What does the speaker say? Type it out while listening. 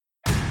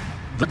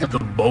The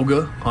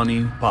Boga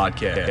Hunting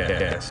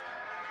Podcast.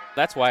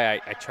 That's why I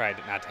tried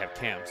not to have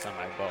cams on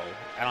my bow.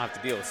 I don't have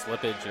to deal with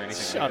slippage or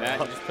anything like that.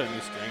 You just put a new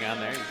string on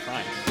there, you're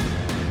fine.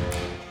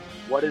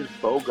 What is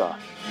Boga?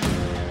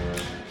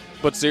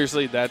 But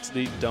seriously, that's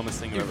the dumbest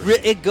thing I've ever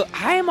seen.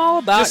 I am all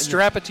about Just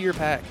strap it to your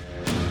pack.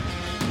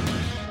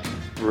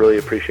 Really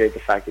appreciate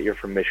the fact that you're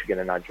from Michigan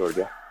and not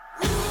Georgia.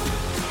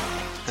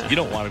 You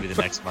don't want to be the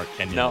next Mark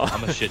Kenyon. No.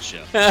 I'm a shit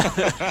show.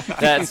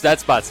 that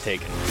spot's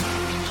taken.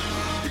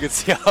 You can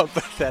see how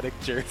pathetic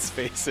Jared's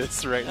face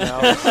is right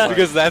now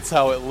because that's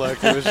how it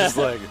looked. It was just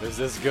like, is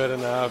this good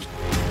enough?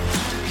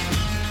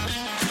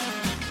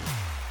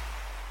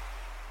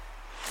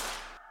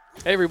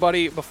 Hey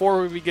everybody, before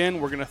we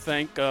begin, we're going to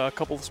thank a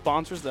couple of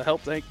sponsors that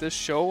help make this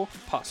show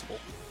possible.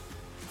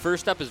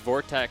 First up is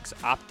Vortex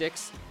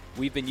Optics.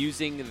 We've been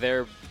using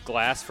their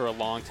glass for a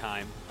long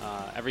time.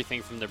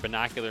 Everything from their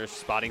binoculars,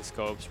 spotting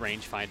scopes,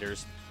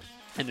 rangefinders,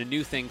 and a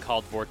new thing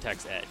called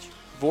Vortex Edge.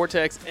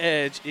 Vortex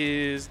Edge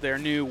is their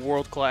new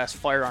world-class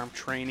firearm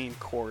training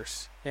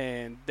course,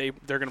 and they're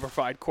going to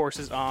provide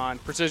courses on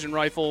precision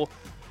rifle,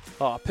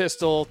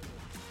 pistol,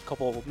 a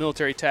couple of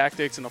military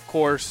tactics, and of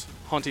course,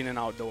 hunting and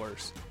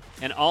outdoors.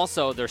 And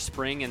also, their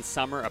spring and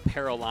summer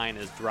apparel line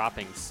is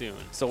dropping soon.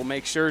 So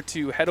make sure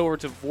to head over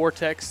to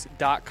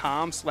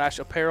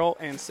vortex.com/apparel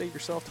and save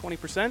yourself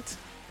 20%.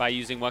 By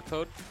using what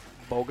code?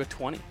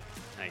 BOGA20.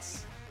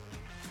 Nice.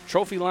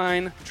 Trophy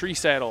line tree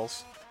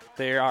saddles.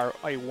 They are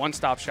a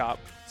one-stop shop.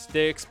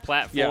 Sticks,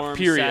 platforms,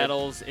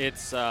 saddles.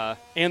 It's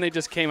and they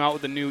just came out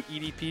with a new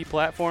EDP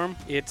platform.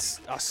 It's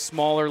a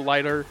smaller,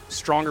 lighter,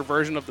 stronger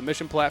version of the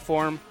Mission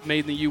platform, made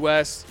in the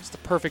U.S. It's the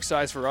perfect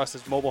size for us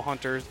as mobile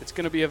hunters. It's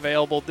going to be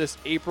available this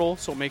April,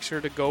 so make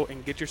sure to go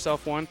and get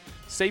yourself one.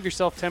 Save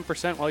yourself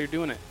 10% while you're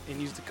doing it,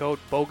 and use the code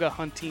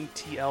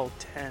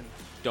BOGAHuntingTL10.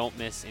 Don't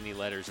miss any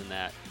letters in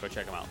that. Go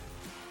check them out.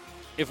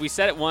 If we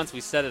said it once,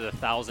 we said it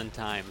 1,000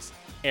 times.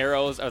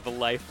 Arrows are the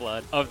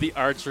lifeblood of the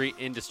archery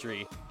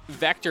industry.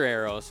 Vector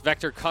arrows,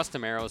 Vector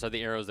custom arrows are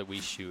the arrows that we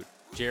shoot.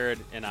 Jared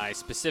and I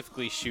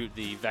specifically shoot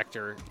the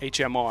Vector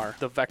HMR,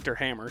 the Vector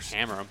hammers.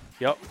 Hammer them.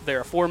 Yep,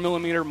 they're a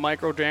 4mm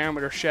micro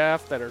diameter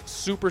shaft that are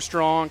super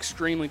strong,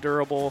 extremely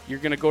durable. You're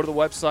going to go to the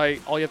website.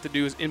 All you have to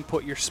do is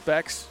input your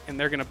specs, and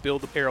they're going to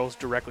build the arrows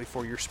directly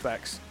for your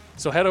specs.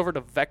 So head over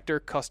to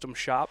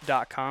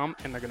vectorcustomshop.com,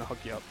 and they're going to hook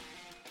you up.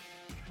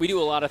 We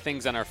do a lot of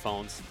things on our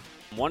phones.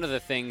 One of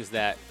the things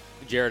that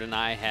Jared and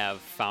I have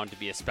found to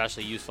be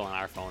especially useful on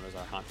our phone is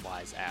our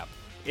HuntWise app.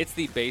 It's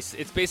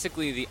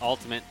basically the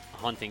ultimate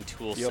hunting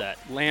tool set.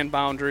 Land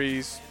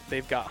boundaries.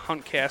 They've got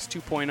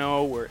HuntCast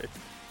 2.0 where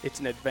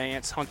it's an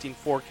advanced hunting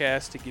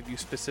forecast to give you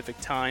specific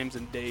times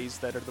and days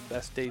that are the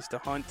best days to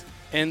hunt.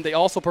 And they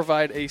also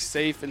provide a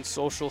safe and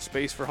social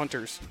space for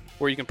hunters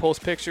where you can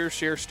post pictures,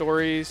 share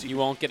stories. You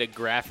won't get a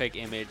graphic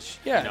image,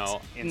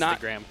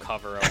 Instagram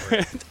cover over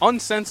it.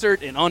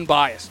 Uncensored and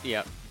unbiased.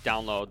 Yep.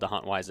 Download the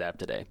HuntWise app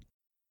today.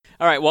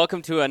 All right,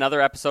 welcome to another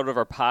episode of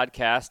our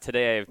podcast.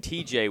 Today I have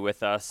TJ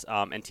with us,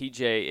 and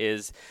TJ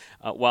is,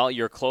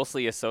 you're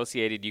closely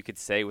associated, you could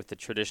say, with the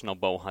Traditional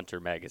Bowhunter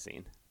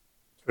magazine.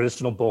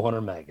 Traditional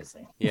Bowhunter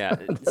magazine. Yeah.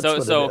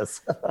 so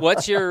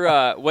what's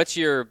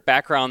your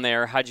background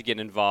there? How'd you get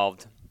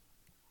involved?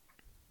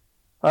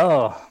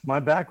 Oh, my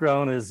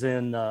background is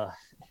in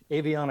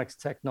avionics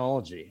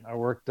technology. I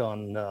worked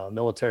on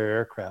military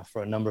aircraft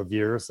for a number of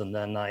years, and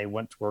then I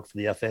went to work for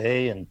the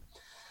FAA and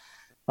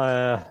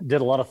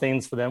did a lot of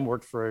things for them,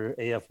 worked for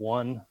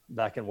AF1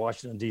 back in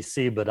Washington,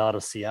 D.C., but out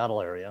of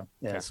Seattle area.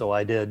 And so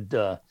I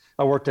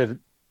worked at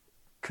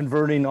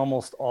converting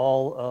almost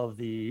all of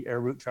the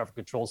air route traffic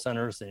control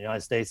centers in the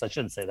United States. I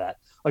shouldn't say that.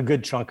 A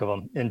good chunk of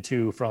them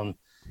from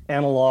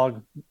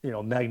analog,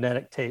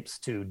 magnetic tapes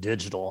to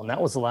digital. And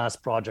that was the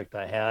last project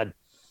I had,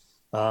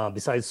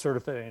 besides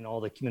certifying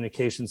all the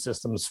communication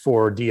systems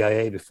for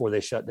DIA before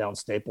they shut down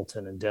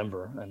Stapleton in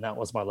Denver. And that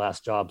was my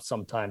last job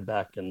sometime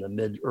back in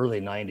the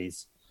early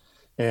 90s.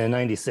 In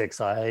 96,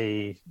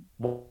 I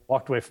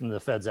walked away from the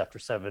feds after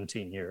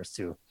 17 years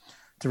to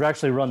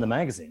actually run the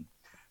magazine.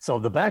 So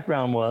the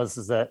background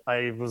is that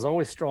I was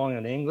always strong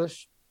in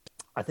English.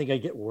 I think I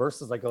get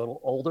worse as I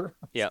go older.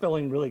 Yep.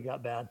 Spelling really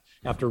got bad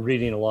after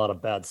reading a lot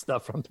of bad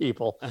stuff from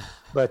people.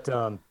 But,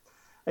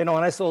 and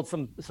I sold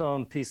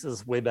some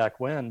pieces way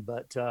back when,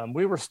 but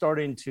we were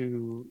starting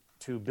to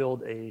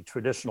build a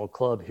traditional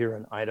club here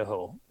in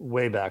Idaho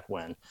way back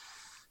when.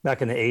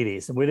 Back in the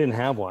 80s, and we didn't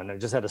have one. I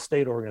just had a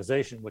state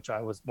organization, which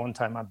I was one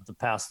time I'm the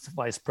past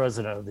vice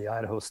president of the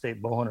Idaho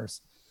State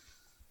Bowhunters.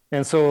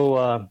 And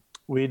so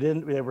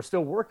they were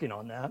still working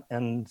on that.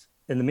 And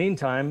in the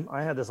meantime,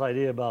 I had this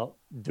idea about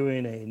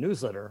doing a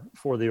newsletter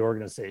for the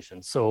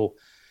organization. So,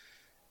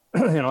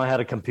 I had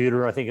a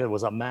computer, I think it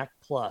was a Mac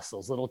Plus,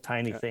 those little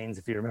tiny things,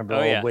 if you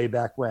remember, way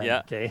back when.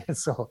 Yeah. Okay.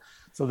 So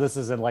this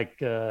is in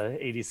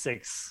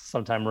 86,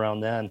 sometime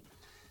around then.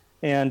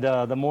 And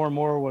the more and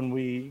more when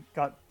we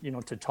got,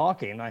 to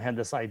talking, I had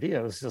this idea.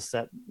 It was just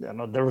that,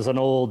 there was an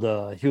old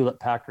Hewlett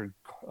Packard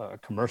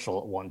commercial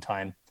at one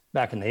time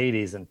back in the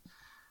 80s. And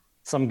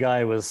some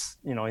guy was,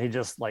 he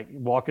just like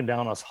walking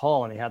down this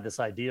hall and he had this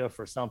idea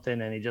for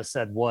something and he just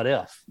said, what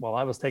if? Well,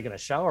 I was taking a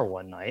shower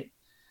one night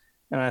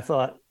and I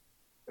thought,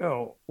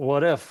 oh,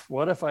 what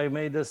if I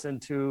made this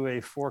into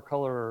a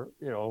 4-color,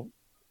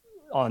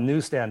 on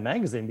newsstand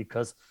magazine,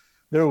 because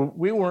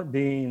we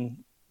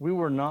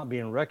were not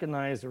being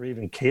recognized or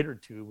even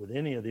catered to with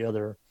any of the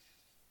other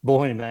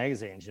bowhunting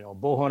magazines.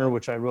 Bowhunter,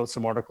 which I wrote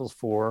some articles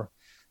for,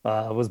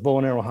 was Bow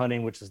and Arrow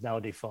Hunting, which is now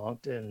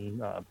defunct,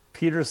 and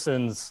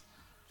Peterson's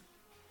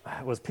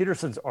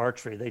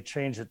Archery. They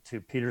changed it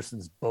to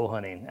Peterson's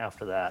Bowhunting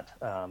after that.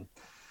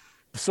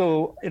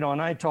 So,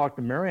 and I talked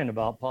to Marion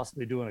about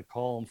possibly doing a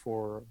column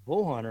for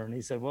Bowhunter, and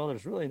he said, well,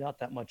 there's really not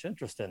that much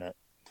interest in it.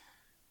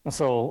 And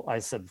so I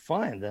said,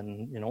 fine,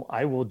 then,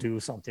 I will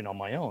do something on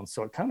my own.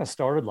 So it kind of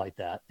started like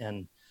that.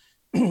 And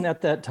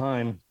at that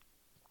time,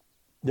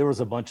 there was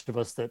a bunch of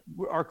us that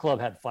our club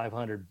had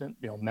 500,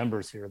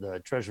 members here, the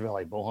Treasure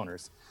Valley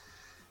Bowhunters,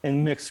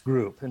 and mixed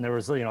group. And there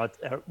was,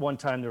 at one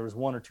time there was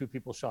 1 or 2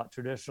 people shot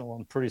traditional,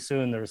 and pretty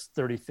soon there's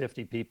 30,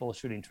 50 people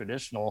shooting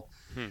traditional.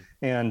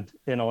 And,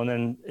 and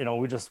then,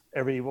 we just,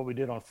 what we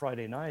did on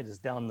Friday night is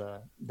down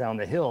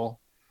the hill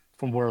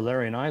from where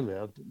Larry and I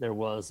lived, there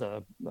was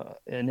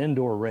an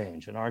indoor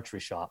range, an archery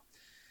shop.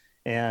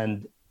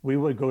 And we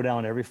would go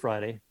down every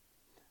Friday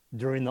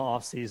during the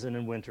off season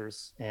and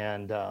winters,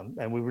 and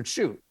we would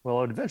shoot.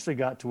 Well, it eventually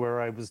got to where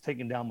I was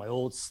taking down my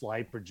old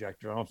slide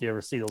projector. I don't know if you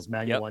ever see those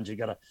manual ones. You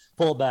got to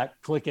pull it back,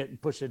 click it,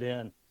 and push it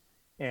in.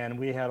 And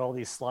we had all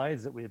these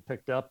slides that we had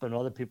picked up and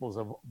other people's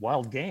of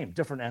wild game,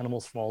 different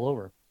animals from all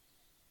over.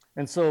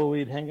 And so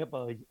we'd hang up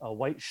a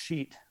white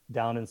sheet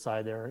down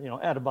inside there,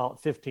 at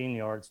about 15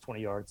 yards,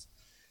 20 yards.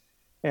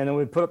 And then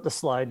we'd put up the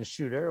slide and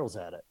shoot arrows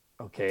at it.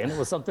 Okay. And it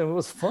was something that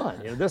was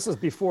fun. This is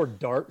before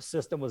dart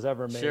system was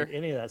ever made,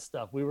 any of that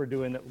stuff. We were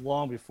doing it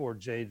long before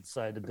Jay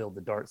decided to build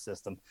the dart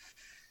system.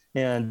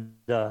 And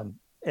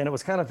it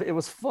was it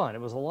was fun.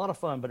 It was a lot of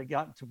fun, but it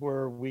got to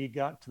where we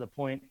got to the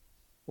point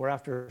where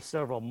after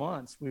several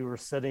months, we were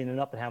setting it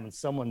up and having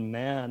someone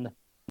man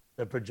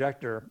the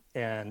projector.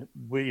 And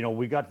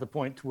we got to the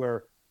point to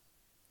where,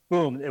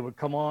 boom, it would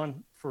come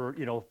on for,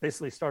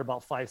 basically start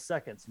about 5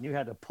 seconds. And you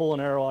had to pull an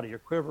arrow out of your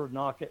quiver,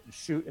 knock it and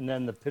shoot. And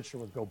then the picture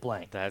would go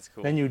blank. That's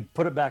cool. Then you'd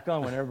put it back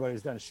on when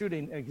everybody's done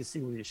shooting and you could see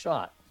where you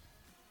shot.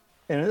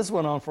 And this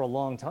went on for a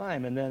long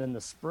time. And then in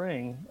the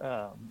spring,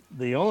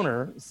 the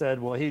owner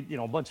said, well,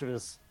 a bunch of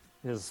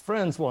his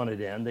friends wanted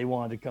in, they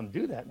wanted to come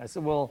do that. And I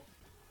said, well,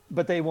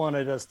 but they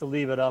wanted us to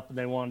leave it up and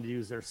they wanted to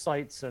use their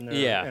sights and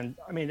and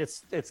I mean,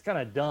 it's kind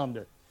of dumb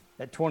to,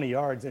 at 20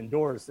 yards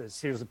indoors,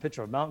 here's a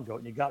picture of a mountain goat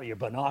and you got your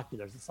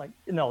binoculars. It's like,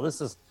 this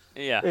is,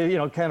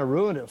 kind of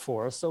ruined it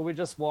for us. So we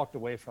just walked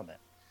away from it.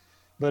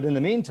 But in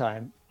the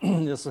meantime,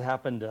 this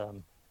happened,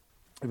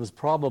 it was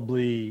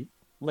probably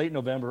late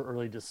November,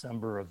 early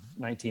December of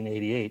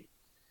 1988.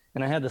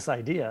 And I had this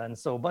idea. And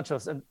so a bunch of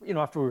us, and,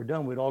 after we were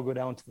done, we'd all go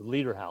down to the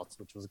Leader House,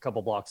 which was a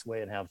couple blocks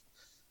away, and have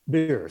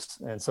beers.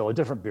 And so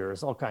different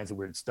beers, all kinds of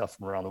weird stuff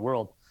from around the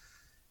world.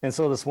 And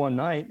so this one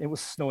night, it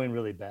was snowing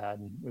really bad.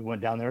 And we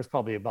went down there. It was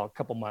probably about a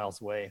couple miles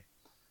away.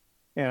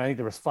 And I think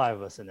there was 5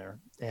 of us in there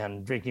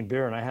and drinking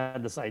beer. And I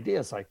had this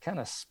idea. So I kind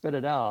of spit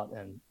it out.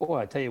 And boy,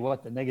 I tell you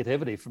what, the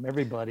negativity from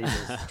everybody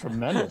was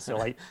tremendous. They're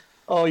like,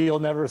 oh, you'll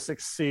never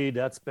succeed.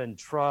 That's been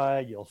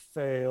tried. You'll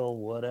fail,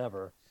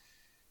 whatever.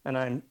 And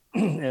I'm,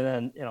 and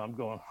then, I'm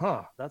going,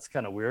 that's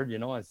kind of weird.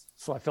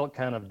 So I felt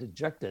kind of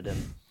dejected.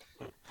 And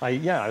I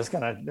was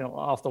kind of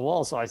off the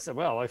wall. So I said,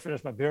 well, I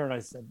finished my beer and I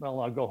said, well,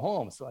 I'll go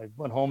home. So I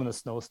went home in the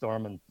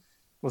snowstorm and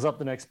was up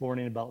the next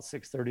morning about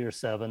 6:30 or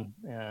 7.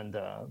 And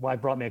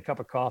wife brought me a cup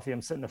of coffee.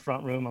 I'm sitting in the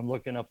front room. I'm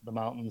looking up at the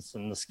mountains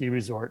and the ski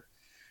resort.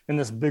 And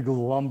this big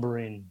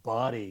lumbering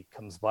body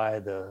comes by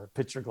the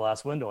picture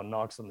glass window and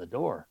knocks on the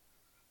door.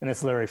 And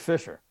it's Larry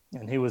Fisher.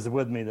 And he was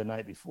with me the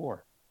night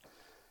before.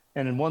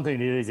 And then one thing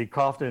he did is he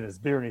coughed in his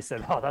beer and he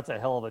said, oh, that's a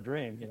hell of a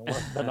dream,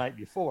 the night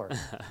before.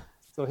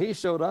 So he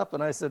showed up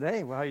and I said,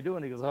 hey, well, how you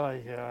doing? He goes, oh,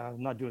 yeah,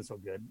 I'm not doing so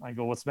good. I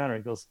go, what's the matter?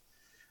 He goes,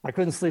 I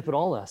couldn't sleep at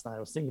all last night. I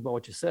was thinking about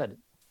what you said.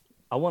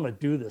 I want to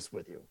do this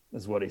with you,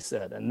 is what he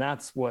said. And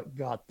that's what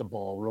got the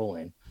ball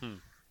rolling.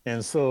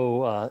 And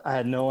so I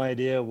had no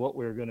idea what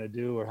we were going to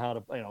do or how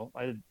to,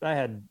 I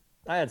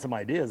had some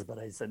ideas, but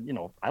I said,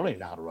 I don't even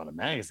know how to run a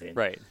magazine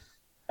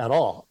at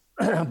all.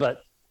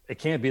 But it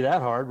can't be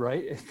that hard,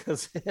 right?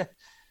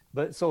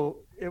 But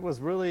so it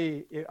was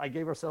really, I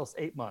gave ourselves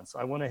 8 months.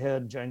 I went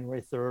ahead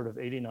January 3rd of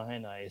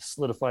 89. I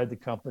solidified the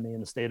company in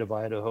the state of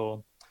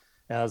Idaho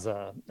it was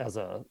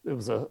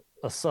a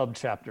sub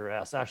chapter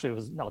S.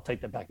 Actually, I'll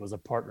take that back. It was a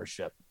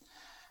partnership.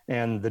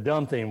 And the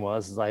dumb thing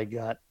was I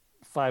got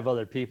 5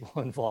 other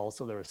people involved.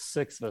 So there were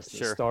 6 of us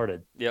that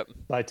started.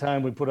 By the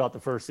time we put out the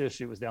first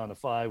issue, it was down to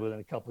 5. Within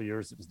a couple of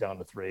years, it was down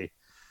to 3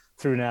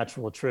 through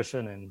natural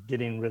attrition and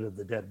getting rid of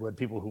the dead wood,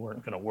 people who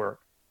weren't going to work.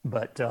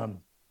 But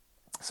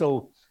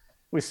so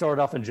we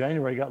started off in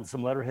January, got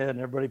some letterhead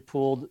and everybody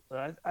pulled.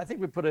 I think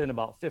we put in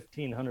about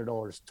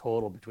 $1,500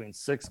 total between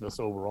 6 of us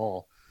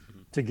overall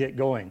to get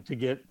going, to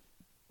get,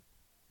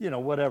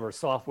 whatever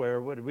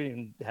software. We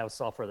didn't have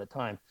software at the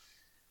time.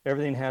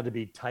 everything had to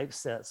be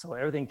typeset. So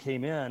everything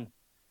came in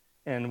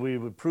and we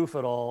would proof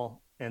it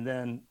all and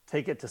then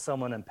take it to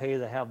someone and pay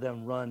to have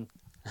them run.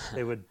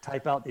 They would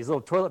type out these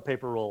little toilet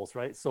paper rolls,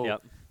 right? So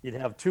you'd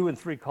have 2 and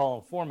 3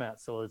 column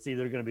format. So it's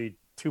either going to be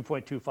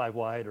 2.25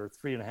 wide or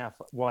 3.5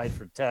 wide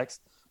for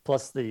text,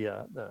 plus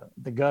the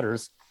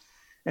gutters.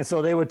 And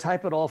so they would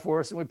type it all for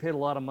us, and we paid a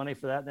lot of money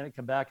for that. And then it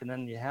come back, and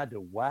then you had to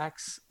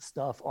wax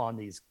stuff on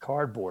these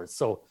cardboards.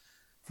 So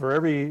for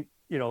every,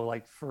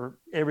 like for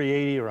every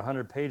 80 or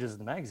 100 pages in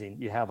the magazine,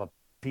 you have a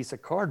piece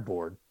of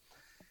cardboard,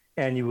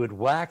 and you would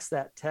wax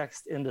that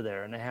text into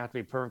there, and they have to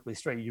be perfectly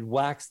straight. You'd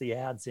wax the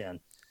ads in,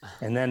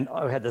 and then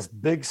I had this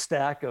big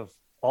stack of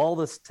all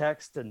this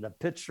text and the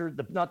picture,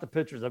 not the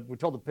pictures. We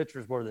told the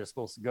pictures where they're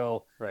supposed to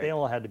go. Right. They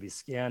all had to be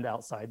scanned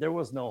outside. There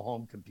was no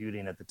home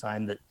computing at the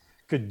time that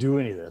could do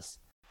any of this.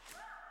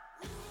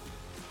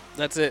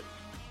 That's it.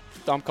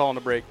 I'm calling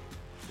a break.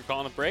 You're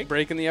calling a break?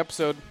 Break in the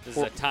episode. This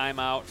is a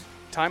timeout.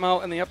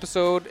 Timeout in the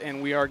episode,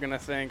 and we are going to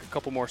thank a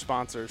couple more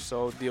sponsors,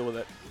 so deal with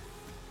it.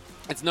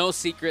 It's no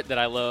secret that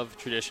I love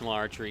traditional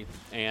archery,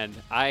 and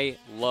I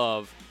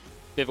love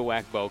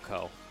Bivouac Bow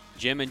Co.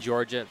 Jim in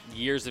Georgia,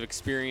 years of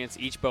experience.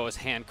 Each bow is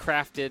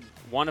handcrafted,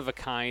 one of a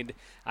kind.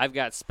 I've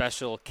got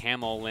special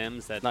camo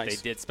limbs that they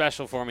did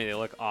special for me. They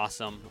look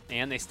awesome,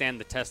 and they stand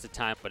the test of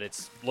time, but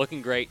it's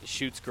looking great,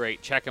 shoots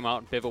great. Check them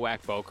out,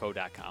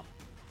 bivouacbowco.com.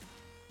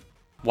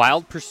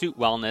 Wild Pursuit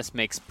Wellness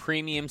makes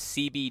premium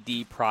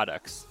CBD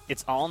products.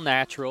 It's all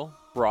natural,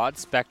 broad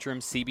spectrum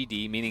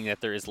CBD, meaning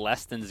that there is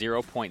less than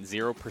 0.0%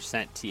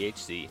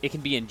 THC. It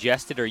can be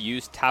ingested or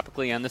used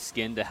topically on the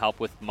skin to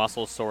help with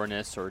muscle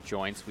soreness or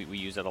joints. We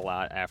use it a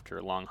lot after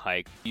a long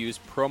hike.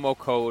 Use promo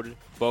code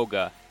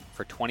BOGA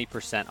for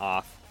 20%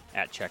 off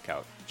at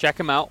checkout. Check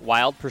them out,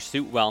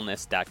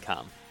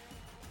 wildpursuitwellness.com.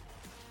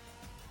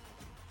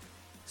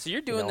 So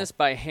you're doing this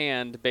by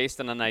hand based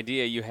on an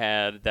idea you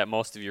had that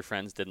most of your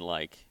friends didn't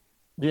like.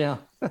 Yeah.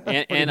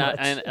 and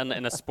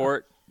in a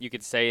sport, you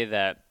could say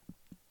that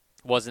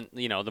wasn't,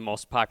 the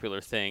most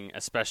popular thing,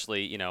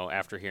 especially,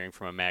 after hearing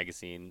from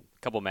a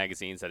couple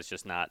magazines that it's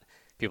just not,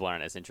 people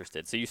aren't as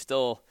interested. So you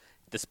still,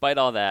 despite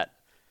all that,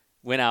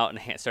 went out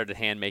and started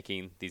hand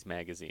making these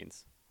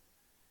magazines.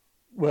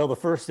 Well, the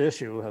first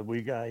issue,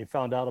 I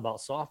found out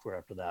about software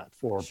after that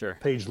for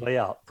page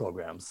layout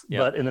programs. Yep.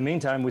 But in the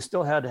meantime, we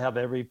still had to have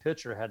every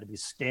picture had to be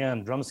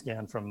scanned, drum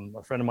scanned from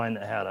a friend of mine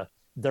that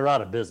they're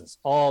out of business.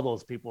 All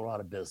those people are out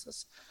of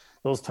business.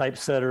 Those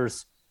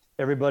typesetters,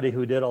 everybody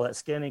who did all that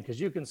scanning, because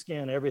you can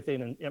scan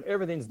everything and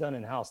everything's done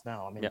in-house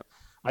now. I mean,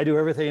 I do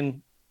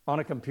everything on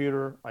a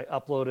computer. I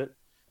upload it.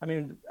 I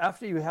mean,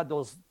 after you had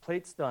those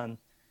plates done,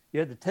 you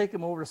had to take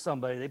them over to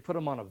somebody. They put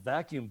them on a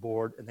vacuum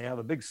board, and they have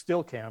a big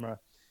still camera,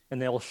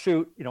 and they'll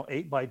shoot,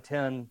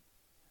 8x10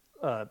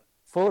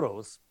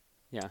 photos,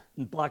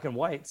 in black and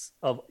whites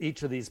of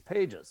each of these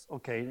pages.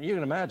 Okay, you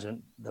can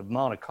imagine the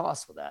amount of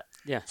cost for that.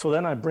 Yeah. So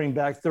then I bring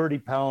back 30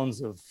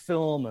 pounds of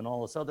film and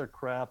all this other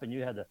crap, and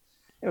it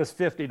was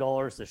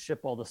 $50 to ship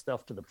all the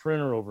stuff to the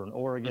printer over in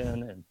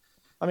Oregon, and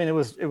I mean, it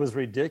was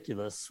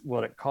ridiculous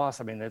what it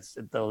costs. I mean, it's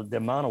the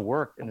amount of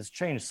work, and it's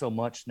changed so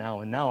much now.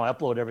 And now I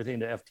upload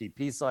everything to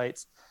FTP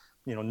sites.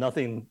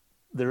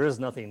 There is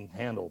nothing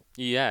handled.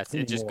 Yeah,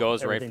 it just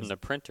goes right from the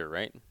printer,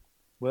 right?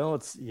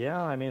 Well,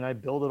 I mean, I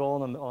build it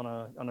all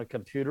on a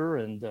computer,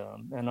 and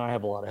I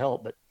have a lot of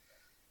help, but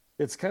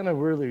it's kind of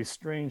really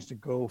strange to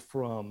go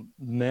from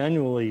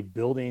manually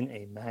building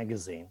a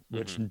magazine,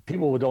 which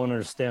people don't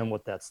understand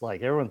what that's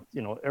like.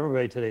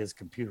 Everybody today is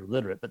computer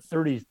literate, but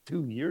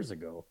 33 years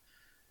ago,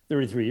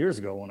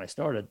 when I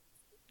started,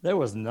 there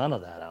was none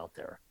of that out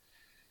there.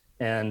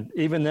 And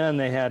even then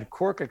they had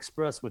Quark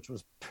Express, which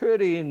was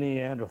pretty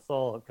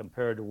Neanderthal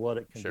compared to what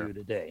it can do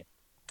today.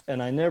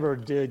 And I never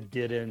did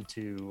get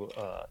into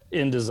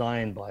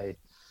InDesign by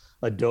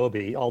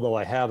Adobe, although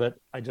I have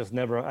it.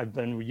 I've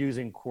been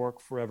using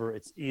Quark forever.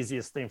 It's the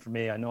easiest thing for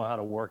me. I know how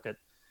to work it.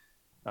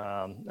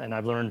 And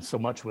I've learned so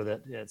much with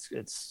it.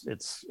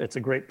 It's a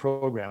great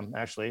program,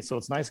 actually. So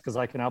it's nice because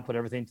I can output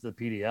everything to the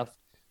PDF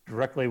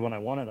directly when I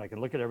want it. I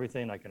can look at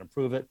everything. I can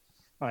approve it.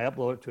 I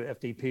upload it to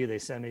FTP. They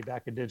send me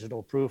back a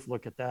digital proof.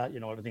 Look at that.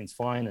 Everything's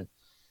fine. And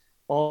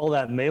all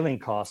that mailing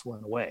cost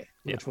went away,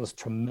 which was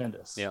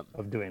tremendous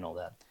of doing all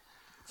that.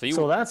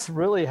 So that's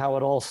really how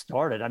it all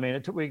started. I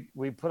mean,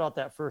 we put out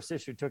that first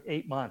issue, it took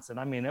 8 months. And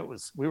I mean,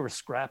 we were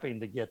scrapping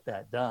to get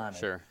that done.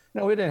 Sure.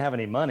 And, we didn't have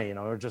any money, we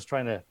were just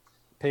trying to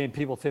pay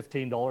people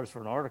 $15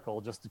 for an article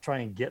just to try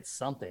and get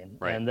something.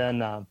 Right. And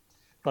then,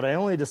 but I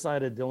only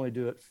decided to only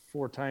do it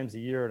 4 times a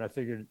year. And I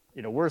figured,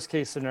 worst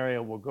case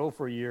scenario, we'll go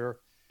for a year.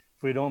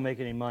 If we don't make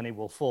any money,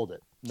 we'll fold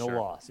it. No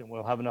loss. And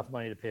we'll have enough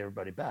money to pay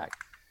everybody back.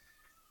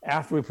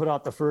 After we put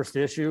out the first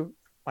issue,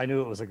 I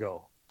knew it was a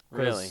go.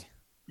 Really?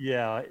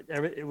 Yeah.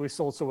 We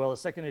sold so well. The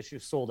second issue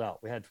sold out.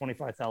 We had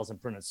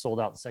 25,000 printed, sold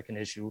out the second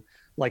issue,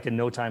 like in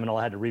no time. And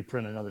I had to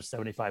reprint another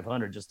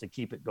 7,500 just to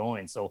keep it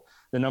going. So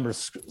the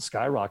numbers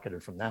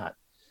skyrocketed from that.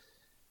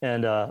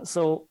 And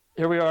so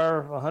here we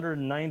are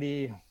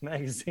 190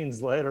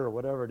 magazines later, or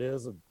whatever it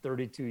is,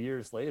 32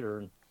 years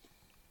later.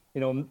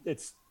 And,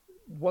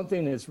 one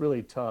thing that's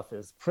really tough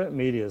is print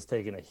media has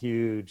taken a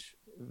huge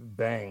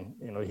bang,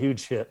 a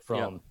huge hit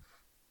from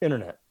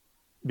internet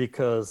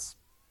because,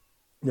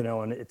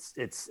 and it's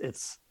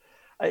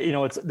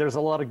there's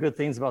a lot of good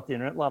things about the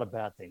internet, a lot of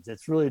bad things.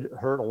 It's really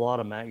hurt a lot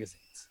of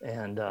magazines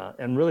and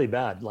really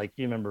bad. Like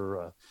you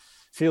remember,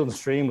 Field and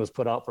Stream was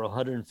put out for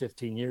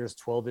 115 years,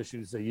 12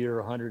 issues a year,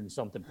 100 and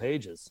something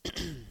pages.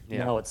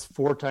 Now it's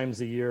 4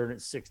 times a year and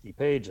it's 60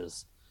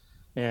 pages.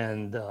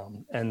 And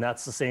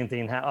that's the same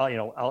thing.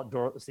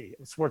 Outdoor,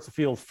 Sports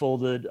Field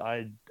folded.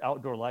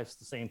 Outdoor Life's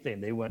the same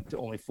thing. They went to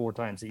only 4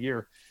 times a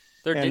year.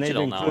 They're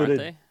digital now, aren't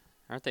they?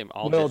 Aren't they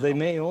all digital? Well, they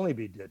may only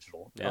be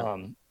digital. Yeah.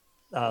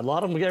 A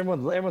lot of them,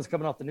 everyone's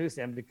coming off the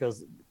newsstand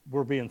because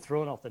we're being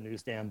thrown off the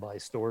newsstand by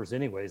stores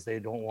anyways. They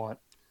don't want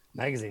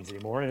magazines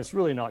anymore, and it's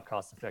really not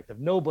cost effective.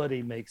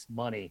 Nobody makes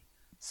money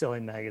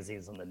selling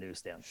magazines on the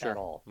newsstand at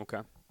all.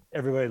 Okay.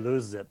 Everybody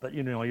loses it, but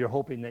you're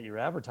hoping that your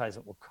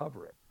advertisement will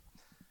cover it.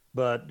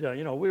 But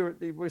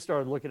we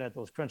started looking at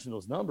crunching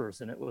those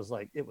numbers, and it was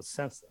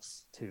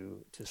senseless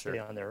to stay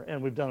on there.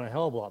 And we've done a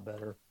hell of a lot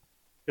better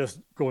just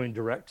going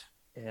direct.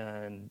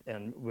 And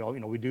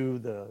we do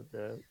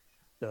the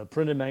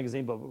printed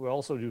magazine, but we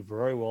also do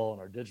very well in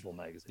our digital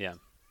magazine. Yeah,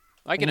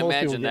 I can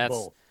imagine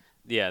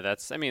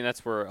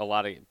that's where a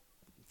lot of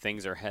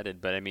things are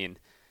headed. But I mean,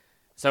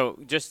 so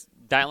just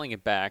dialing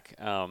it back,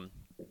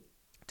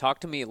 talk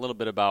to me a little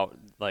bit about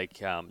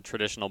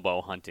traditional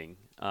bow hunting.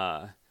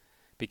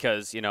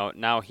 Because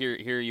now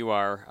here you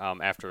are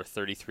after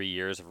 33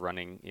 years of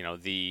running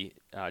the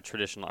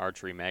traditional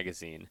archery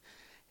magazine.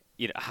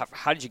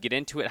 How did you get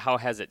into it? How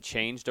has it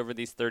changed over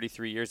these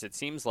 33 years? It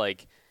seems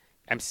like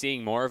I'm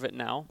seeing more of it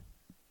now,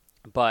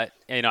 but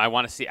I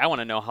want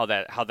to know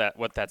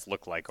what that's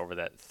looked like over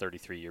that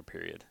 33-year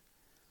period.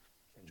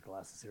 Change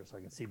glasses here so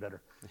I can see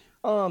better.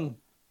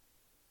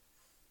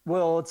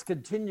 Well, it's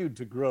continued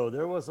to grow.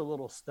 There was a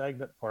little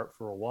stagnant part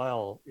for a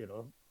while,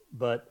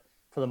 but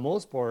for the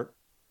most part,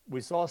 we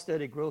saw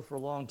steady growth for a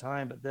long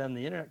time, but then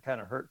the internet kind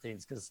of hurt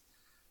things because,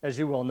 as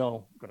you well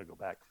know, I'm going to go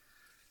back.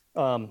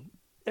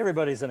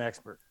 Everybody's an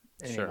expert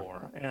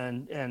anymore,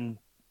 and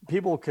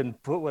people can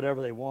put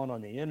whatever they want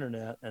on the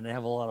internet, and they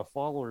have a lot of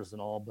followers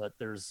and all. But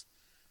there's,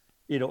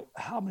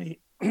 how many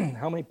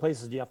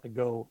places do you have to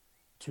go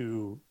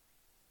to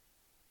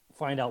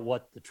find out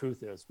what the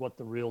truth is, what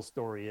the real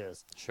story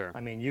is? Sure.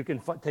 I mean, you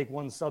can take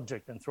one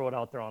subject and throw it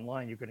out there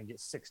online. You're going to get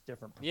 6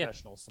 different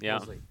professionals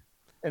supposedly. Yeah.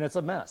 And it's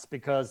a mess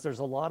because there's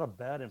a lot of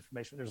bad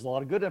information. There's a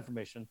lot of good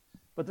information,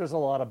 but there's a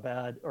lot of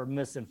bad or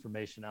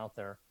misinformation out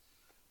there.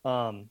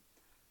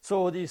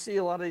 So you see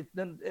a lot of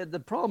the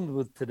problem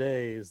with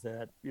today is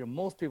that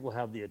most people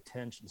have the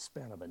attention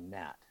span of a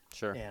gnat.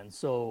 Sure. And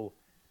so,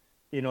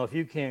 if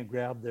you can't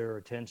grab their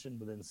attention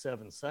within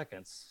 7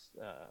 seconds,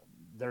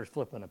 they're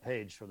flipping a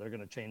page, or they're going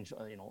to change.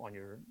 On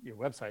your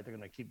website, they're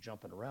going to keep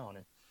jumping around.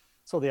 And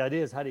so the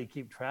idea is, how do you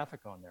keep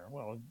traffic on there?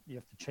 Well, you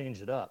have to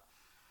change it up.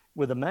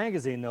 With a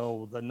magazine,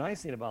 though, the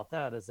nice thing about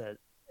that is that,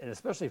 and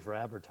especially for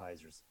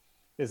advertisers,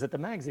 is that the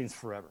magazine's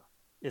forever.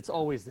 It's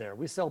always there.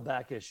 We sell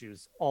back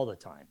issues all the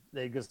time.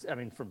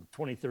 From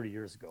 20, 30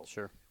 years ago.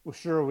 Sure. Well,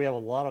 sure, we have a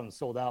lot of them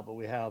sold out, but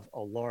we have a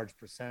large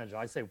percentage.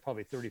 I say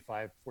probably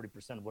 35,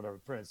 40% of whatever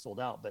print is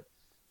sold out, but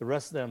the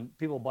rest of them,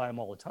 people buy them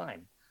all the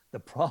time. The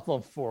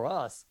problem for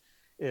us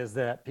is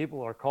that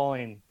people are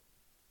calling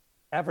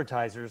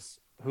advertisers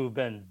who've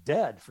been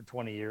dead for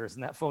 20 years,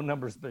 and that phone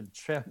number's been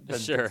 3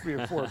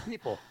 or 4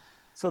 people.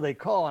 So they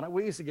call, and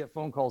we used to get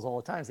phone calls all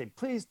the time, say,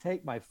 please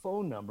take my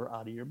phone number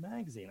out of your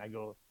magazine. I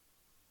go,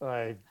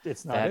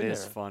 it's not in there. That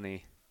is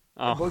funny.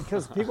 Oh.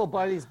 Because people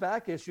buy these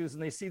back issues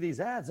and they see these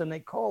ads and they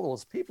call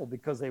those people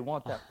because they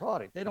want that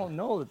product. They don't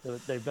know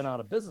that they've been out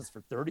of business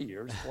for 30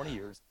 years, 20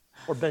 years,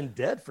 or been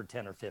dead for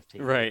 10 or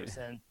 15 years.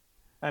 And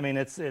I mean,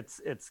 it's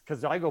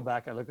because I go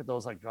back, I look at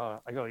those, I go,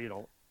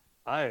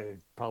 I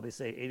probably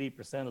say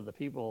 80% of the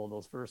people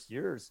those first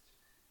years,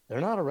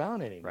 they're not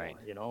around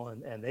anymore,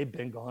 and they've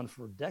been gone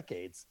for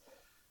decades.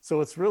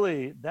 So it's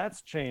really,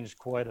 that's changed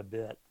quite a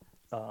bit.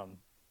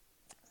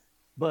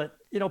 But,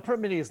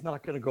 print media is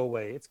not going to go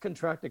away. It's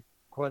contracted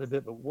quite a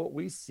bit, but what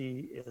we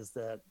see is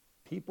that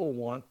people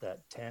want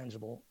that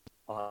tangible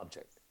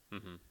object.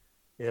 Mm-hmm.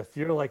 If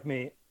you're like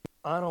me,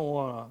 I don't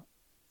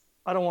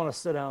want to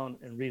sit down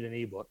and read an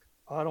ebook.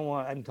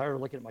 I'm tired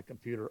of looking at my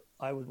computer.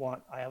 I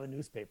have a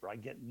newspaper. I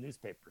get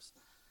newspapers.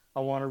 I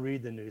want to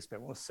read the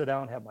newspaper. I want to sit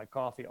down and have my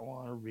coffee. I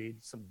want to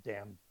read some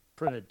damn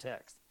printed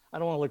text. I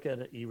don't want to look at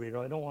an e-reader.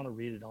 I don't want to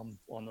read it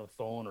on the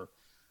phone or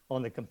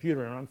on the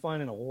computer. And I'm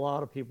finding a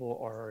lot of people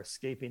are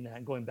escaping that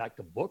and going back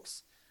to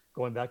books,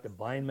 going back to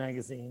buying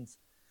magazines,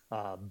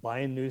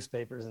 buying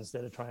newspapers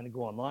instead of trying to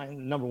go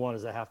online. Number one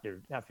is that half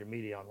your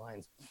media online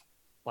is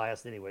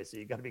biased anyway, so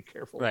you got to be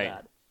careful with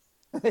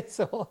that.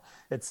 So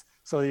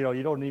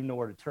you don't even know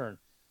where to turn.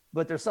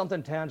 But there's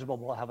something tangible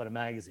about having a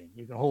magazine.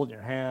 You can hold in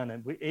your hand,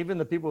 and even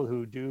the people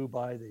who do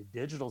buy the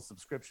digital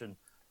subscription,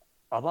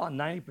 about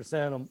 90%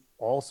 of them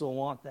also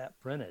want that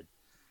printed.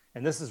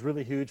 And this is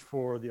really huge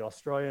for the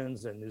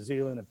Australians and New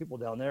Zealand and people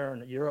down there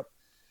in Europe.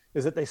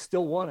 is that they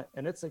still want it,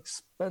 and it's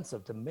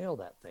expensive to mail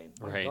that thing.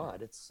 My Right.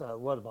 God, it's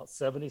about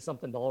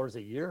 $70-something a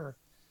year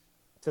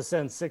to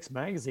send 6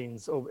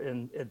 magazines over,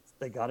 and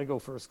they got to go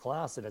first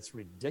class, and it's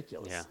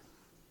ridiculous. Yeah.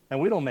 And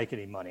we don't make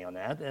any money on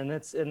that,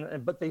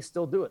 but they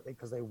still do it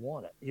because they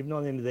want it. Even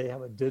though they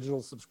have a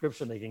digital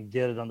subscription, they can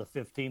get it on the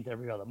 15th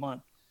every other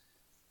month.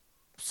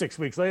 6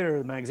 weeks later,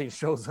 the magazine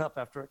shows up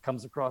after it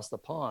comes across the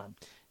pond,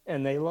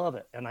 and they love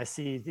it. And I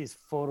see these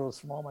photos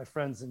from all my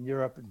friends in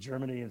Europe and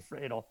Germany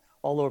and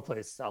all over the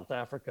place, South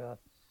Africa,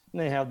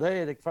 and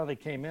they finally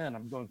came in.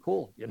 I'm going,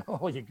 cool, you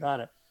got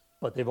it,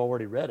 but they've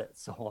already read it,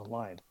 so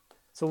online.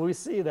 So we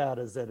see that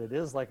as that it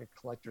is like a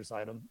collector's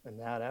item in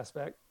that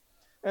aspect.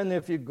 And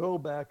if you go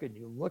back and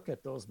you look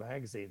at those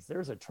magazines,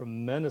 there's a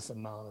tremendous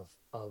amount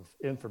of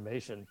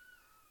information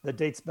that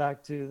dates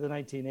back to the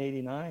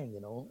 1989,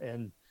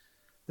 and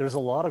there's a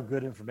lot of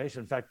good information.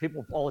 In fact,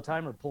 people all the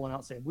time are pulling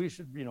out saying, we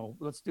should,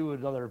 let's do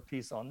another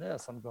piece on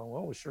this. I'm going,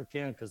 well, we sure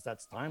can, because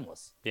that's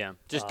timeless. Yeah,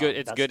 just good.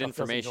 It's good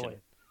information.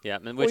 Yeah,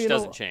 and which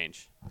doesn't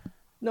change.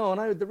 No,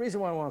 and the reason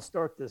why I want to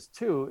start this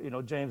too,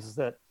 James, is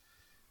that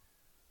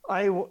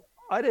I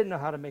didn't know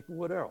how to make a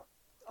wood arrow.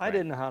 I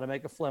didn't know how to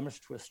make a Flemish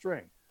twist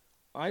string.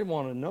 I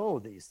want to know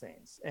these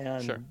things.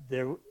 And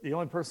Sure. The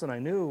only person I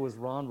knew was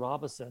Ron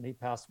Robinson. He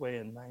passed away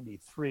in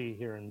 93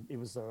 here, and he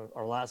was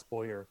our last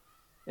bowyer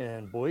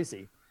in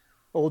Boise.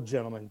 Old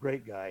gentleman,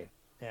 great guy.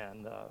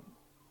 And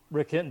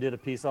Rick Hinton did a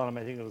piece on him.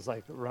 I think it was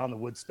like Around the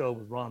Wood Stove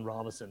with Ron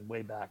Robinson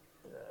way back,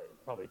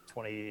 probably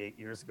 28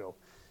 years ago.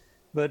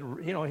 But,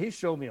 he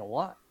showed me a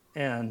lot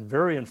and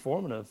very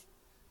informative.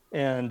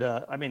 And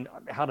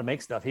how to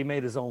make stuff. He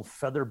made his own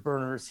feather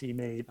burners. He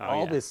made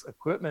this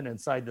equipment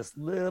inside this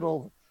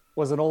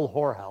was an old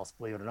whorehouse,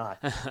 believe it or not.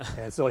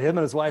 And so him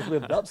and his wife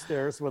lived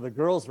upstairs where the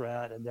girls were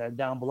at, and then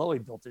down below he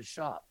built his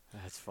shop.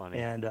 That's funny.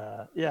 And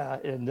but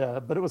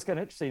it was kind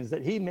of interesting is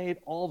that he made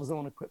all of his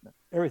own equipment,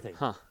 everything.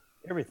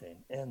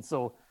 And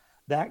so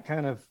that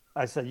kind of,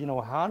 I said,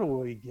 how do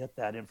we get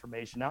that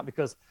information out?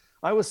 Because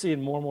I was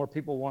seeing more and more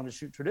people want to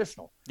shoot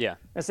traditional. Yeah.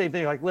 And same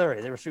thing like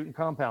Larry, they were shooting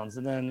compounds.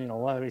 And then,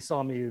 when he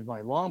saw me with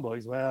my longbow,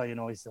 he's,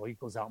 he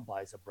goes out and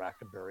buys a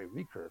Brackenberry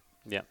recurve.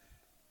 Yeah.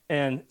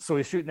 And so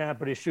he's shooting that,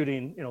 but he's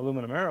shooting,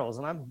 aluminum arrows.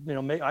 And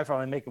I'm, I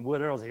finally making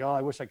wood arrows. Like,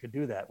 I wish I could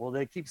do that. Well,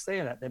 they keep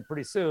saying that. Then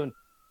pretty soon,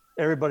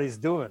 everybody's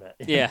doing it.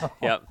 Yeah.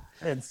 Yep.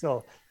 And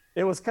so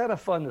it was kind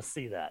of fun to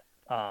see that.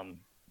 Well,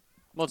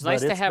 it's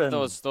nice to have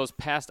those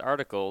past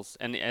articles.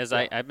 And as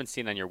I've been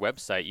seeing on your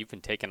website, you've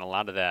been taking a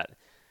lot of that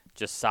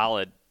just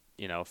solid,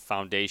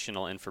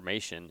 foundational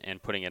information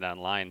and putting it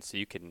online so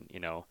you can,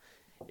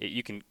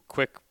 you can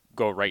quick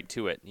go right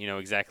to it. You know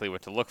exactly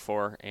what to look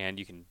for, and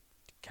you can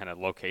kind of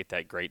locate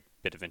that great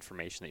bit of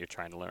information that you're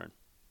trying to learn.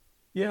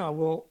 Yeah,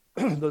 well,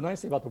 the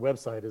nice thing about the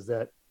website is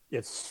that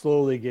it's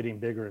slowly getting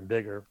bigger and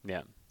bigger.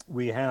 Yeah.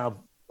 We have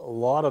a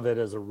lot of it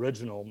as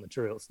original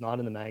material. It's not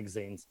in the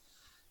magazines,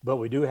 but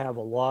we do have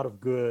a lot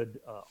of good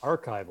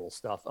archival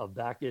stuff of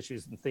back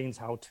issues and things,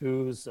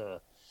 how-tos,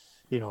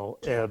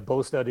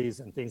 bow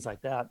studies and things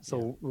like that.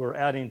 So we're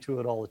adding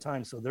to it all the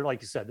time. So there,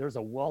 like you said, there's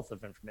a wealth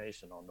of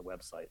information on the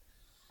website,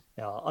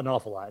 an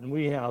awful lot. And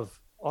we have,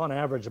 on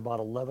average, about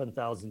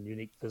 11,000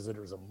 unique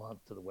visitors a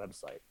month to the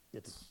website.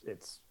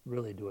 It's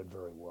really doing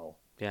very well.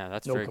 Yeah,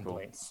 that's no very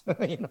complaints.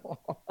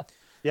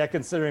 Yeah,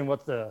 considering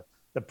what the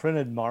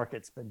printed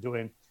market's been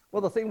doing.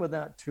 Well, the thing with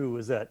that too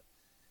is that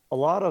a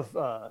lot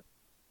of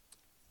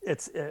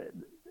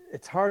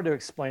it's hard to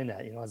explain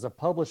that. As a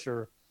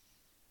publisher,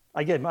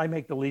 again, I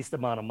make the least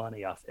amount of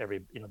money off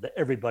that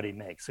everybody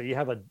makes. So you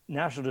have a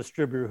national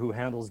distributor who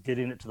handles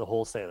getting it to the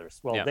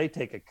wholesalers. Well, they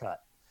take a cut.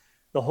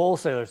 The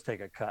wholesalers take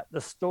a cut. The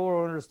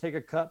store owners take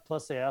a cut,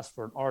 plus they ask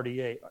for an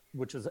RDA,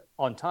 which is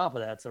on top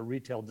of that, it's a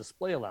retail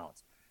display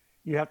allowance.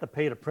 You have to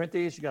pay to print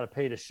these. You got to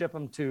pay to ship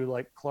them to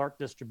like Clark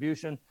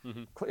Distribution,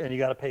 and you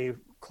got to pay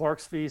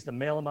Clark's fees to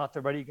mail them out to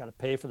everybody. You got to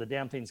pay for the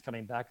damn things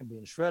coming back and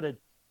being shredded.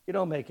 You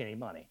don't make any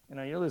money.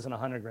 You're losing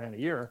 $100,000 a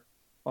year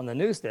on the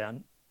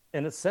newsstand,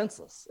 and it's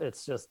senseless.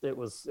 It's just it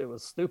was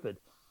stupid.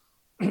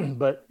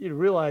 But you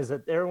realize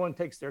that everyone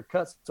takes their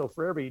cuts. So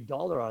for every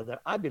dollar out of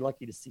that, I'd be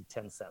lucky to see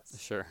 10 cents.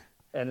 Sure.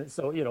 And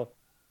so,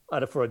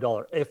 out of for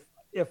 $1,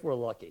 if we're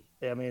lucky.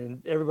 I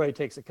mean, everybody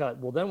takes a cut.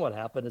 Well, then what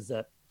happened is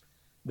that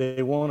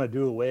they want to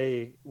do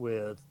away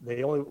with,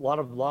 a lot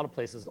of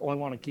places only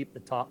want to keep the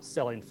top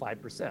selling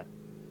 5%.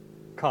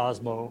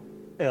 Cosmo,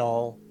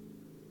 Elle,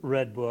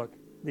 Red Book,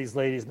 these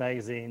ladies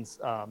magazines.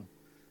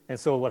 And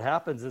so what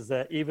happens is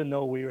that even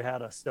though we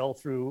had a sell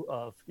through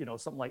of,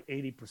 something like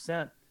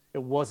 80%,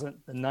 it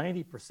wasn't the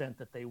 90%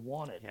 that they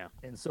wanted. Yeah.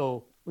 And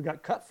so we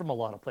got cut from a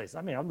lot of places.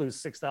 I mean, I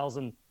lose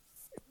 6,000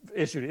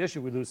 issue to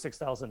issue. We lose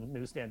 6,000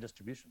 newsstand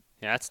distribution.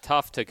 Yeah, it's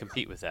tough to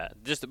compete with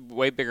that. Just a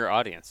way bigger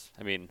audience.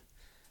 I mean,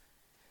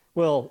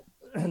 well,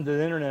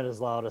 the internet has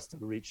allowed us to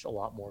reach a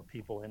lot more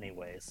people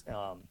anyways.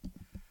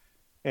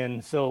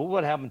 And so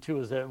what happened too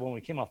is that when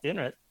we came off the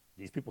internet,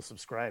 these people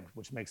subscribed,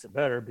 which makes it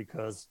better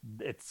because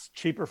it's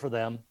cheaper for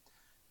them.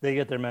 They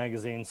get their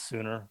magazines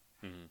sooner.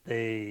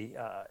 They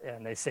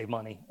save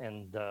money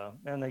and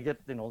they get,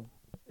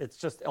 it's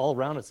just all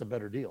around, it's a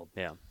better deal.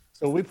 Yeah.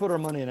 So we put our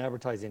money in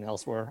advertising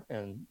elsewhere,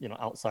 and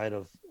outside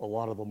of a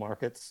lot of the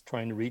markets,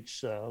 trying to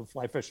reach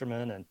fly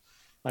fishermen. And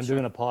I'm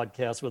doing a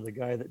podcast with a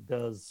guy that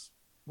does,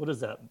 what is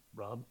that,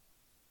 Rob?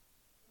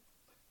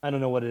 I don't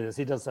know what it is.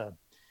 He does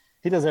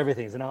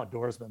everything. He's an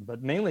outdoorsman,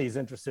 but mainly he's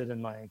interested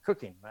in my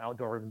cooking, my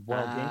outdoor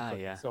wild game cooking.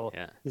 Yeah, so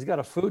yeah. he's got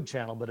a food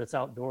channel, but it's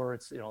outdoor.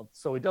 It's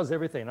so he does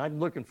everything. I'm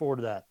looking forward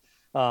to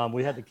that.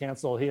 We had to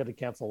cancel. He had to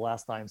cancel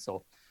last time,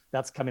 so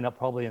that's coming up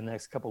probably in the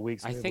next couple of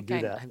weeks. I think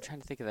I'm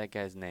trying to think of that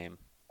guy's name.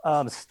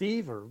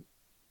 Steve, or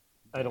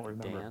I don't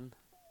remember. Dan?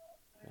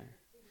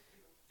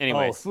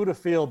 Anyways. Food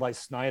Afield by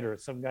Snyder.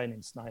 Some guy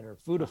named Snyder.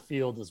 Food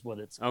Afield is what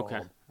it's called.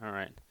 Okay. All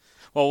right.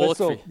 Well, we'll look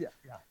for you.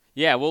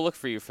 Yeah, we'll look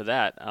for you for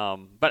that.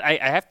 But I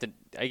have to,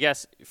 I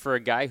guess, for a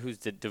guy who's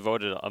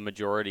devoted a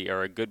majority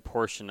or a good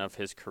portion of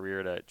his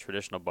career to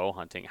traditional bow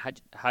hunting,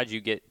 how'd you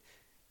get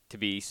to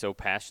be so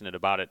passionate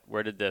about it?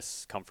 Where did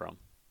this come from?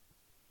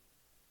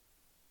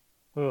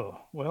 Oh,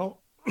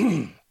 well,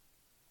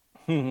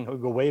 I'll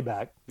go way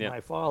back. Yeah.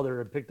 My father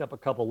had picked up a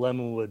couple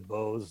lemonwood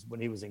bows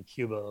when he was in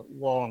Cuba a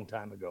long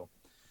time ago.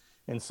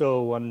 And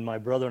so when my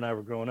brother and I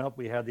were growing up,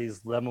 we had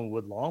these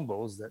lemonwood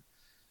longbows that,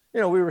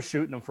 we were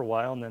shooting them for a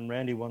while. And then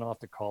Randy went off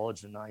to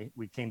college, and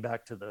we came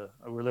back we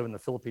were living in the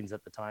Philippines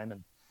at the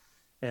time.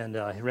 And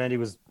Randy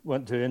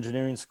went to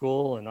engineering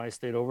school, and I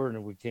stayed over,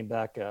 and we came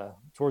back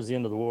towards the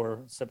end of the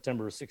war,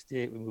 September of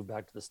 '68. We moved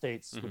back to the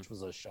States, which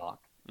was a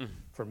shock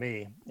for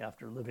me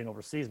after living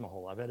overseas my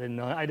whole life. I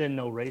didn't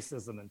know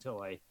racism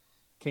until I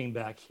came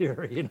back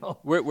here.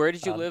 Where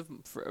did you live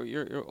for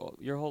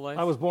your whole life?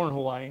 I was born in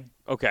Hawaii.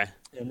 Okay.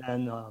 And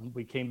then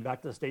we came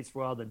back to the States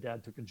for a while. Then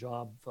Dad took a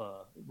job,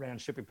 ran a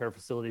shipping repair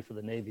facility for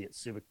the Navy at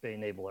Subic Bay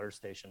Naval Air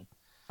Station.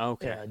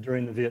 Okay.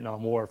 During the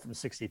Vietnam War from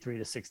 '63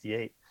 to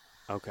 '68.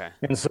 Okay.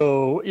 And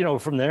so,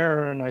 from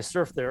there, and I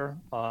surfed there,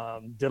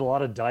 did a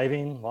lot of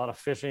diving, a lot of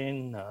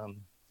fishing,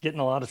 getting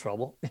in a lot of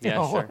trouble.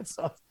 Sure. It's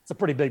a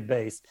pretty big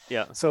base.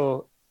 Yeah.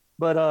 So,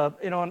 but,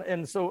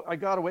 and so I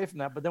got away from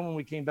that. But then when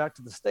we came back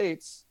to the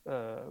States,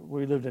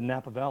 we lived in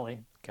Napa Valley.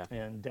 Okay.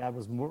 And Dad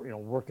was,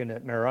 working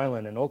at Mare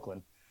Island in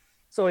Oakland.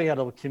 So he had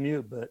a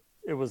commute, but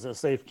it was a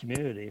safe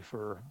community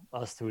for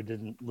us who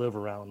didn't live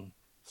around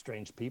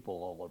strange people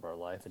all of our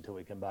life until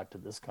we came back to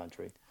this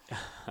country.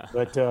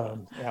 But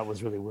that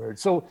was really weird.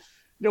 So,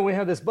 we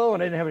had this bow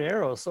and I didn't have any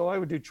arrows. So I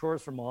would do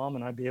chores for Mom,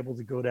 and I'd be able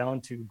to go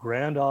down to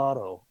Grand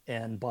Auto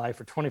and buy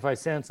for 25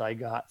 cents. I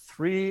got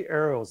 3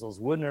 arrows, those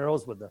wooden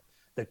arrows with the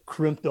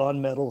crimped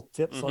on metal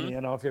tips on the end.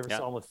 I don't know if you ever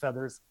saw them with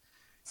feathers.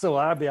 So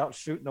I'd be out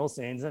shooting those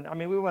things. And I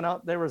mean, we went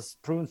out, there was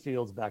prune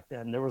fields back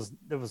then. There was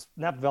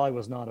Napa Valley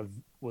was not a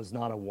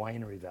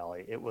winery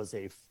valley. It was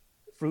a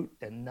fruit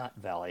and nut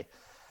valley.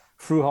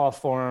 Fruhauf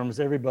farms,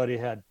 everybody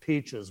had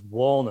peaches,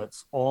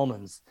 walnuts,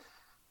 almonds,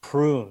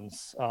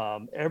 prunes.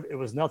 It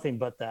was nothing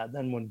but that.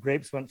 Then when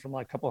grapes went from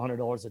like a couple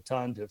 $100 a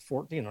ton to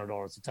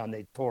 $1,400 a ton,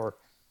 they tore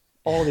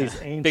all these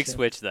ancient big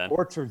switch then.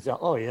 Orchards out.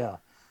 Oh yeah.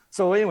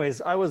 So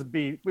anyways,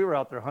 we were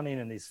out there hunting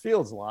in these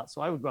fields a lot.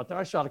 So I would go out there.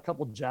 I shot a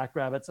couple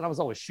jackrabbits, and I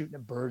was always shooting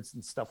at birds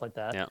and stuff like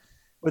that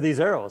with these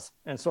arrows.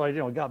 And so I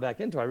got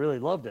back into it. I really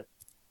loved it.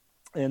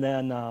 And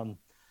then I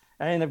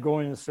ended up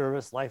going into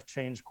service. Life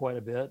changed quite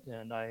a bit,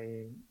 and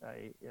I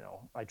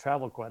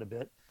traveled quite a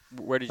bit.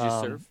 Where did you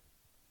serve?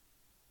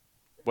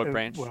 What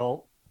branch?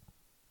 Well,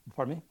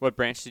 pardon me? What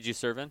branch did you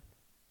serve in?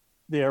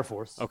 The Air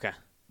Force. Okay.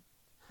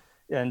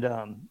 And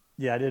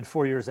I did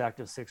 4 years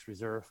active 6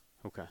 reserve.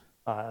 Okay.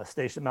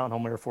 Stationed at Mountain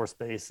Home Air Force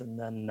Base. And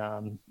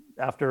then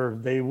after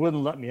they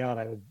wouldn't let me out,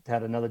 I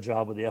had another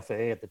job with the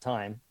FAA at the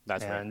time.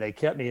 That's right. And they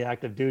kept me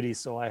active duty,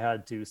 so I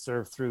had to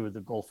serve through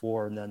the Gulf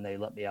War, and then they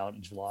let me out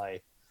in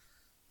July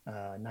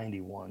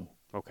 91.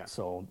 Okay.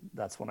 So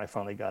that's when I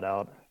finally got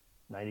out.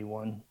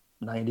 91,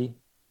 90.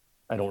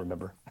 I don't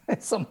remember.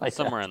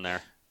 Somewhere in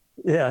there.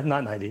 Yeah,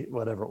 not 90,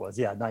 whatever it was.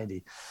 Yeah,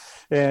 90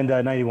 and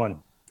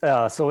 91.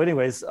 So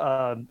anyways,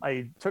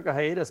 I took a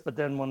hiatus, but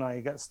then when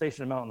I got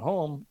stationed at Mountain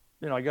Home,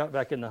 I got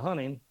back into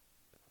hunting,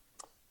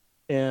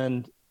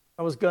 and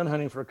I was gun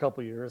hunting for a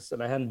couple of years,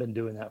 and I hadn't been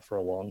doing that for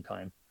a long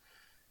time.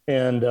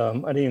 And I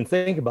didn't even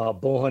think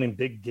about bow hunting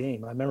big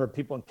game. I remember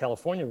people in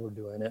California were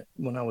doing it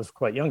when I was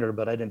quite younger,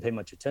 but I didn't pay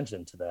much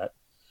attention to that.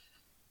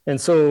 And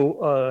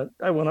so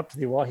I went up to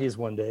the Oahes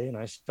one day, and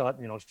I shot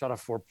a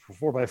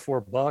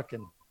 4x4 buck.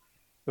 And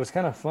it was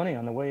kind of funny.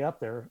 On the way up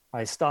there,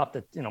 I stopped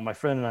at, my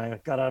friend and I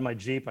got out of my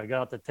Jeep. I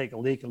got out to take a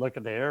leak and look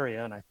at the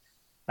area. And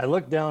I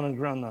looked down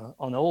and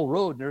on the old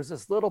road, and there's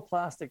this little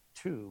plastic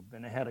tube,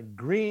 and it had a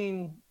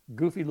green,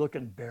 goofy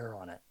looking bear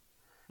on it.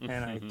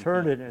 And I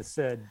turned it, and it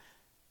said,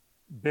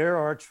 Bear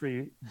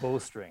Archery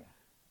Bowstring.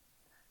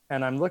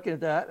 And I'm looking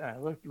at that, and I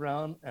looked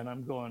around, and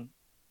I'm going,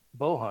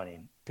 bow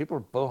hunting. People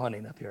are bow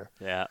hunting up here.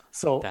 Yeah.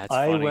 So that's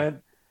I funny.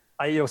 went,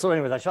 so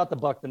anyways, I shot the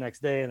buck the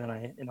next day, and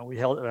then we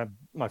held,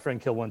 my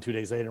friend killed one 2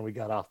 days later, and we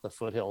got off the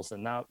foothills.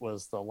 And that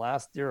was the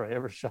last deer I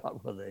ever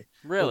shot with a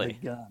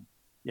gun.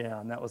 Yeah.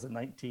 And that was in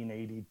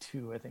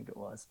 1982, I think it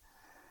was.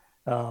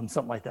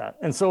 something like that.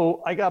 And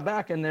so I got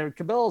back, and their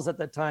Cabela's at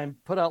that time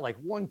put out like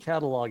one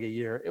catalog a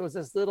year. It was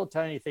this little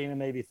tiny thing of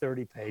maybe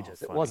 30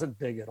 pages. It wasn't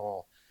big at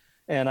all.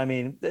 And I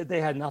mean,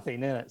 they had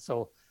nothing in it.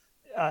 So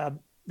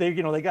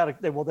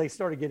they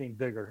started getting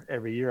bigger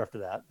every year after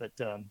that. But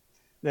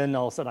then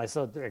all of a sudden I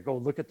said, I go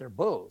look at their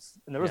bows,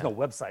 and there was no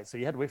website. So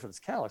you had to wait for this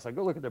catalog. So I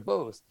go look at their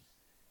bows,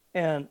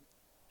 and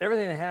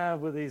everything they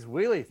have with these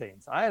wheelie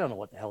things, I don't know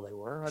what the hell they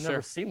were. I've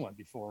never seen one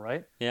before,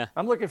 right? Yeah.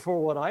 I'm looking for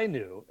what I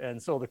knew. And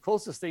so the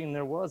closest thing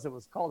there was, it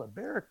was called a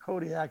Bear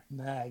Kodiak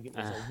mag. It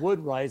was a wood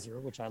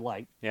riser, which I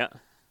liked. Yeah.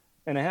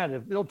 And it had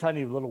a little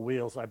tiny little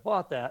wheel. So I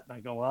bought that, and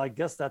I go, well, I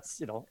guess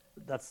that's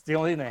that's the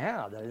only thing they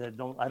have.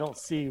 I don't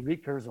see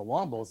recurves or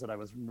longbows that I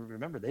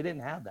remember. They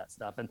didn't have that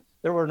stuff. And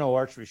there were no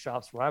archery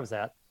shops where I was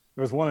at.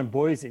 There was one in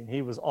Boise, and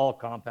he was all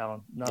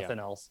compound, nothing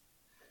else.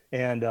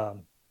 And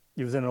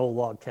he was in an old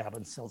log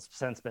cabin,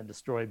 since been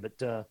destroyed.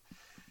 But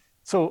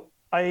so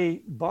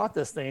I bought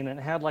this thing, and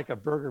it had like a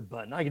burger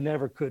button. I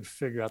never could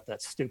figure out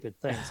that stupid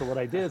thing. So what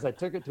I did is I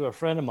took it to a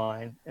friend of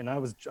mine, and I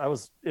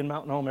was in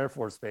Mountain Home Air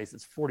Force Base.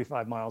 It's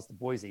 45 miles to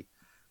Boise.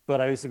 But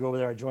I used to go over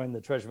there. I joined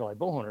the Treasure Valley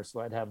Bowhunter,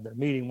 so I'd have their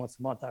meeting once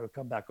a month. I would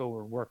come back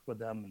over and work with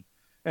them, and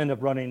end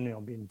up running,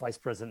 being vice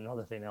president and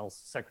other thing else,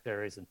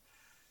 secretaries. And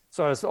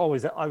so I've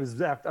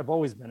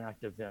always been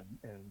active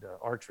in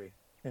archery,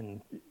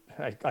 and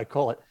I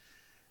call it.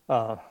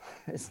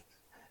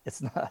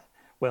 It's not,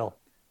 well,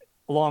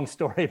 long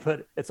story,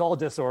 but it's all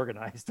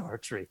disorganized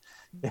archery.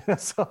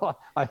 So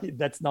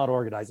that's not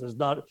organized.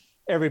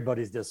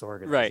 Everybody's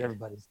disorganized. Right.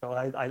 Everybody's.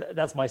 So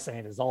that's my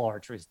saying, is all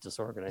archery is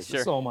disorganized.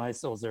 Sure. So am I,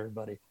 so is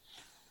everybody.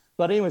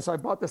 But anyway, so I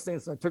bought this thing,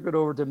 so I took it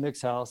over to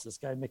Mick's house, this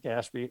guy, Mick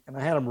Ashby, and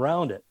I had him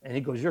round it. And he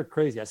goes, "You're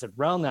crazy." I said,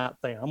 "Round that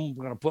thing. I'm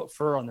going to put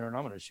fur on there, and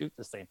I'm going to shoot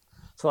this thing."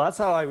 So that's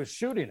how I was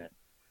shooting it.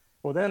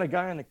 Well, then a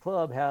guy in the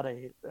club had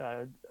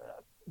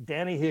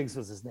Danny Higgs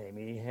was his name.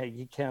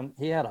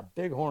 He had a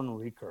bighorn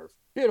recurve,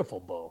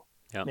 beautiful bow,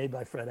 made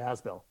by Fred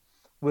Asbell,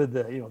 with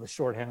the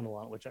short handle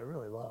on it, which I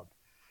really loved.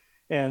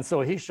 And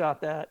so he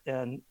shot that,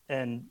 and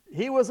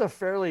he was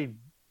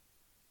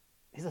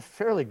he's a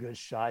fairly good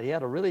shot. He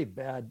had a really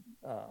bad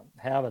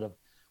habit of,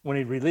 when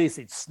he'd release,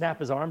 he'd snap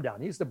his arm down.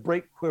 He used to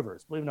break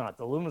quivers, believe it or not.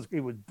 The lumens, he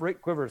would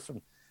break quivers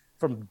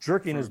from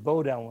jerking his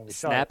bow down when he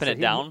shot it. Snapping it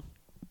down?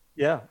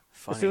 Yeah.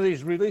 Funny. As soon as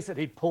he'd release it,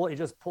 he'd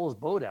just pull his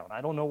bow down.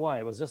 I don't know why.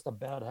 It was just a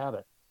bad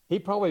habit. He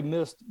probably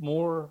missed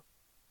more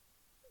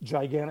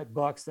gigantic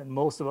bucks than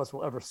most of us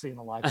will ever see in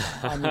a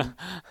lifetime.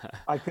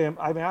 I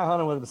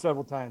hunted with him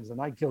several times,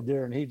 and I'd kill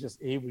deer, and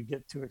he would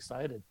get too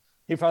excited.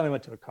 He finally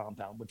went to a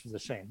compound, which was a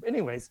shame.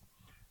 Anyways,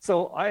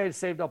 so I had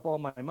saved up all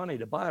my money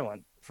to buy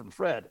one from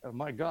Fred. Oh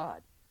my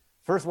God.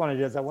 First one I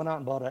did is I went out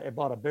and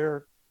bought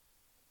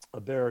a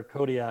Bear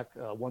Kodiak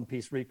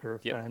one-piece recurve.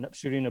 Yep. I ended up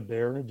shooting a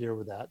bear and a deer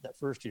with that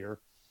first year.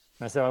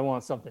 And I said, I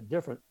want something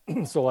different.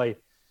 So I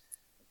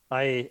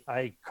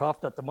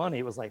coughed up the money.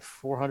 It was like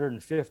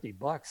 $450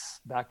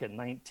 back in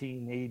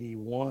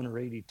 1981 or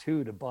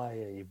 82 to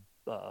buy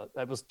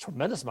that was a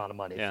tremendous amount of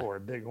money for a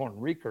bighorn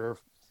recurve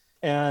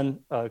and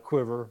a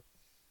quiver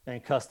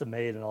and custom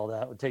made and all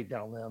that. Would take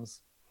down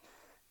limbs.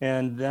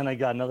 And then I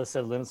got another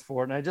set of limbs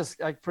for it. And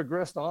I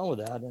progressed on with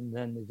that. And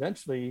then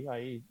eventually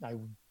I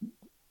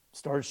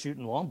started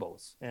shooting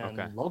longbows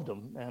and loved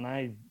them. And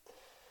I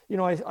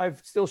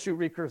still shoot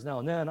recurves now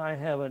and then. I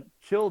haven't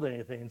killed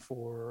anything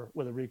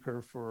with a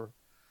recurve for,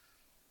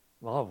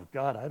 oh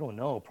God, I don't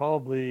know.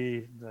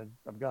 Probably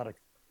I've got a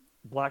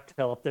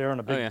blacktail up there and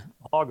a big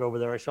hog over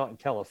there I shot in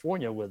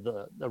California with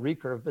the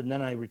recurve, and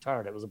then I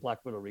retired. It was a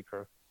black widow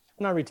recurve,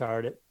 and I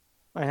retired it.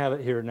 I have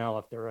it here now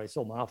after I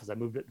sold my office. I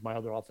moved it to my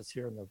other office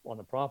here on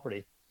the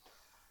property.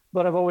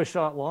 But I've always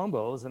shot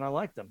longbows, and I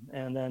like them.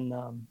 And then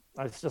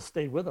I just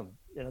stayed with them.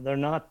 They're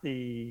not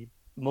the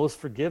most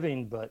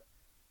forgiving, but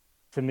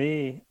to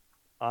me,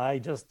 I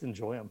just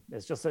enjoy them.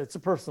 It's a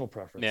personal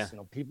preference. Yeah.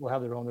 People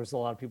have their own. There's a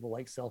lot of people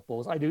like self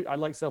bows. I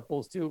like self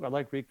bows too. I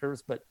like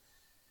recurves, but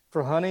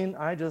for hunting,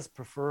 I just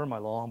prefer my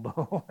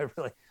longbow.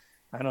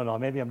 I don't know.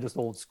 Maybe I'm just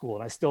old school,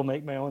 and I still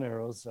make my own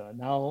arrows.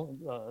 Now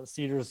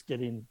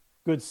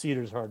good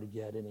cedar's hard to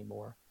get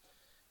anymore.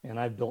 And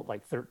I've built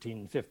like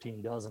 13,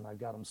 15 dozen. I've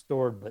got them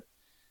stored, but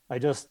I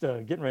just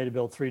getting ready to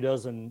build 3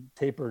 dozen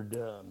tapered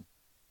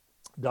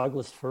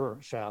Douglas fir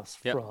shafts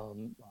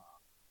from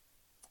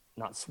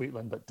not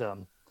Sweetland, but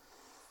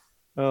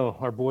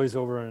our boys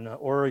over in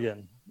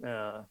Oregon.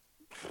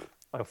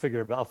 I'll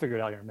figure it out here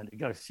in a minute.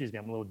 Excuse me,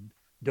 I'm a little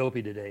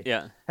dopey today.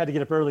 Yeah. Had to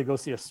get up early to go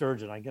see a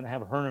surgeon. I'm going to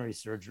have a hernia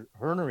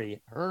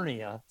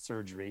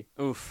surgery.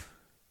 Oof.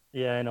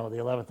 Yeah, I know, the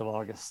 11th of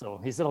August.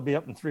 So he said, I'll be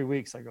up in 3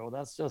 weeks. I go,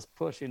 that's just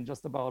pushing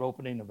just about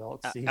opening the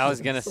elk season. I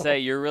was going to say, are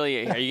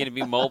you going to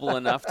be mobile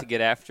enough to get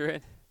after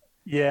it?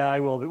 Yeah, I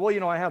will be.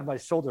 Well, I had my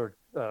shoulder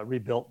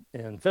rebuilt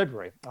in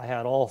February. I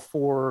had all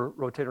 4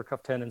 rotator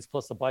cuff tendons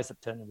plus a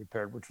bicep tendon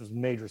repaired, which was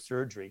major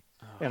surgery.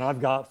 Oh. And I've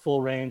got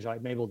full range.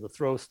 I'm able to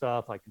throw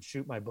stuff. I can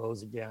shoot my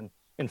bows again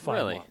in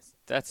 5 months.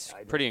 That's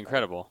pretty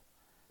incredible.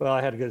 Well,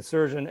 I had a good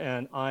surgeon,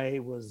 and I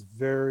was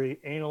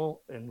very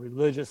anal and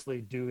religiously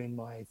doing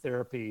my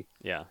therapy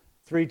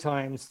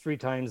three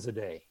times a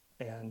day,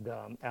 and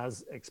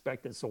as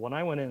expected. So when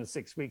I went in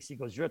 6 weeks, he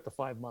goes, "You're at the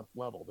 5-month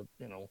level,"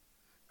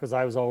 because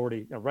I was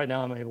already, right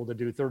now I'm able to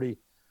do 30,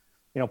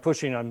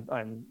 pushing.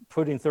 I'm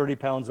putting 30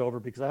 pounds over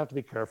because I have to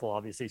be careful.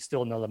 Obviously,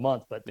 still another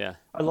month, but Yeah.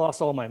 I lost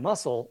all my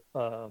muscle,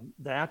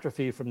 the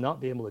atrophy from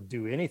not being able to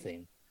do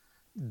anything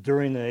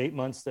during the 8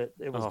 months that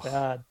it was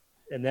bad.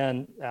 And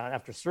then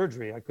after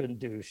surgery, I couldn't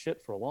do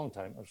shit for a long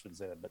time. I shouldn't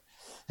say that, but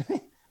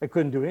I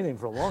couldn't do anything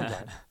for a long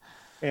time.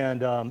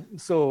 And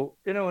so,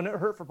 and it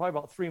hurt for probably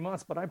about 3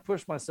 months, but I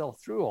pushed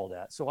myself through all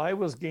that. So I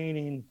was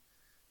gaining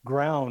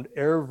ground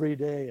every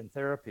day in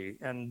therapy.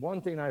 And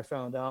one thing I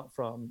found out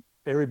from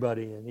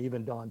everybody, and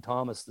even Don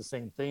Thomas, the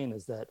same thing,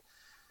 is that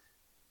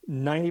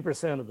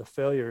 90% of the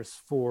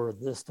failures for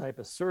this type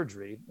of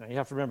surgery, now you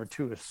have to remember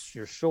too,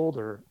 your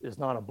shoulder is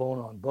not a bone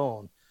on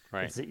bone.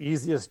 Right. It's the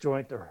easiest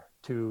joint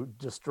to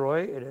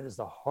destroy. It is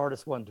the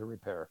hardest one to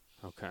repair.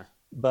 Okay.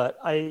 But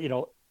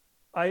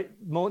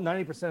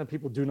 90% of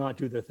people do not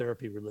do their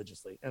therapy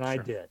religiously. And I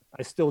did.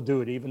 I still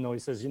do it, even though he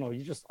says,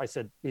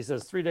 he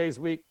says 3 days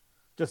a week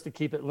just to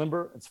keep it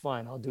limber. It's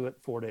fine. I'll do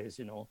it 4 days,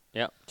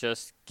 Yeah.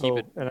 Just keep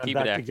it and I'm keep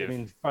back it to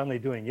active. finally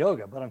doing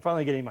yoga, but I'm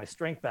finally getting my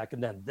strength back.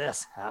 And then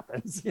this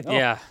happens,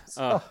 Yeah.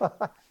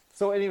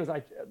 So anyways,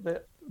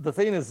 the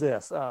thing is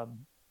this, I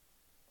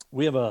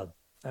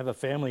have a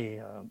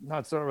family,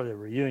 not sort of a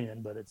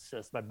reunion, but it's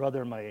just my brother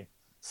and my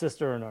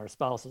sister and our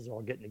spouses are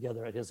all getting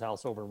together at his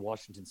house over in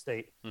Washington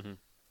State. Mm-hmm.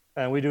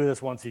 And we do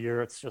this once a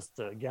year. It's just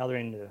a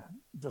gathering to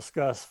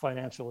discuss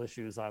financial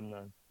issues. I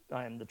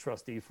am the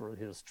trustee for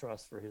his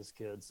trust for his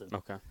kids.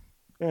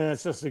 And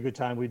it's just a good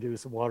time. We do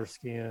some water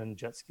skiing,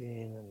 jet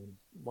skiing, and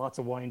lots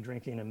of wine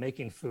drinking and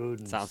making food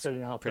and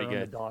sitting out there on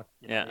the dock.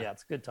 Yeah,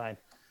 it's a good time.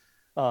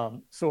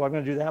 So I'm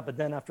going to do that. But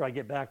then after I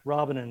get back,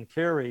 Robin and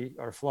Carrie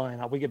are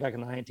flying out. We get back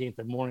on the 19th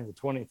and morning, the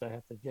 20th, I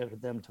have to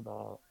get them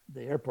to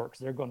the airport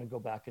because they're going to go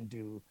back and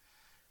do,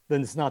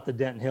 then it's not the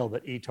Denton Hill,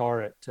 but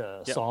ETAR at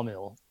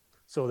Sawmill.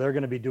 So they're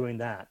going to be doing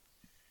that.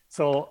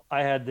 So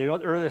I had the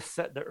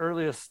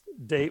earliest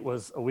date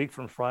was a week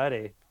from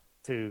Friday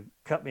to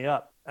cut me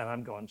up. And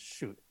I'm going,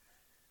 shoot,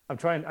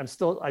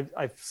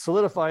 I've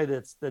solidified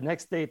it's the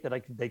next date that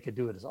they could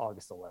do it is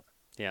August 11th.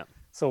 Yeah.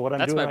 So what I'm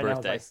That's doing my right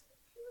birthday.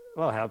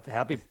 now is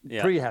happy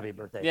pre-happy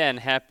birthday. Yeah, and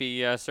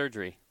happy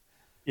surgery.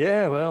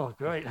 Yeah, well,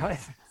 great.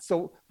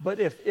 So, but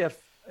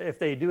if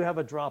they do have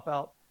a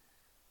dropout,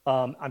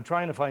 I'm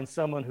trying to find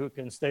someone who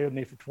can stay with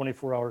me for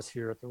 24 hours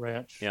here at the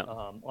ranch. Yeah.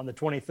 On the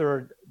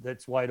 23rd,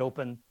 that's wide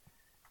open,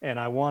 and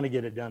I want to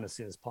get it done as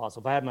soon as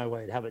possible. If I had my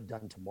way, I'd have it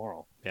done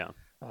tomorrow. Yeah.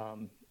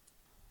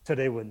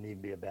 Today wouldn't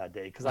even be a bad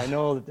day because I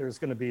know that there's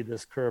going to be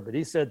this curve. But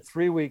he said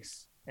 3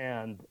 weeks,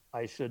 and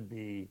I should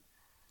be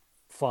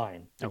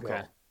fine to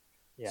go.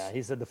 Yeah,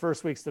 he said the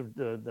first week's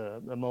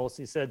the most.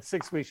 He said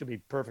 6 weeks should be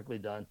perfectly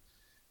done.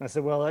 And I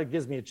said, well, that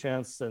gives me a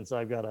chance since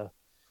I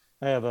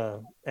have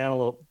a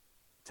antelope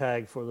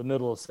tag for the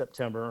middle of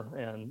September,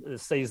 and the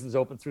season's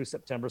open through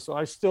September. So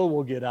I still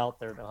will get out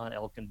there to hunt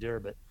elk and deer,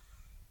 but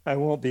I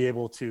won't be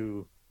able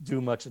to do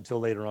much until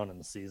later on in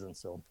the season.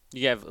 So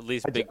you have at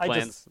least big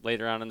plans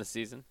later on in the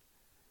season?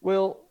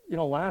 Well,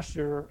 last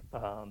year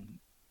I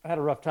had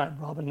a rough time.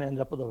 Robin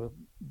ended up with a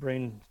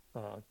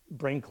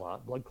blood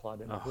clot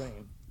in her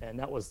brain. And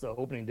that was the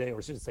opening day, or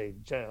I should say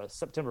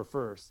September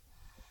 1st.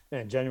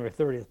 And January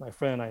 30th, my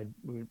friend,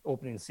 we were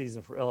opening the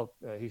season for elk.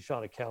 He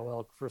shot a cow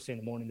elk first thing in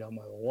the morning down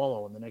by the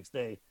wallow. And the next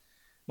day,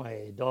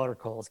 my daughter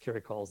Carrie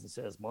calls and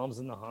says, Mom's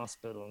in the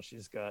hospital and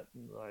she's got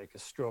like a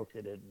stroke.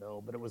 They didn't know,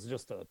 but it was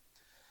just a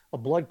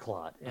blood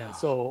clot. And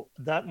so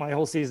my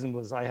whole season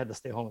was, I had to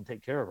stay home and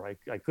take care of her.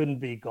 I couldn't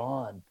be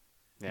gone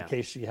in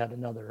case she had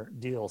another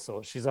deal.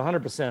 So she's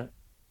 100%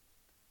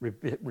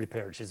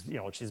 repaired.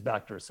 She's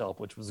back to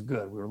herself, which was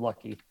good. We were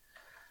lucky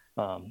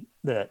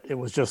that it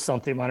was just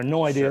something. I had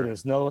no idea. Sure.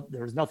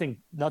 There was nothing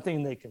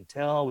they can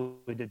tell.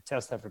 We did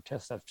test after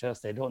test after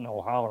test. They don't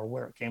know how or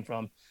where it came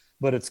from,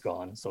 but it's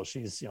gone. So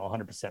she's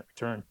 100%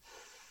 returned.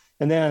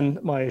 And then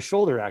my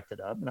shoulder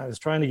acted up, and I was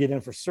trying to get in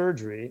for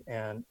surgery,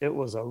 and it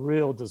was a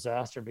real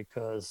disaster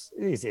because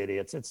these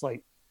idiots. It's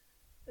like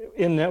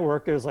in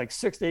network, there's like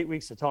 6 to 8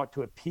 weeks to talk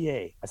to a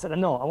PA. I said,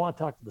 no, I want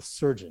to talk to the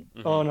surgeon.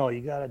 Mm-hmm. Oh no,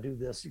 you got to do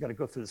this. You got to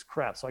go through this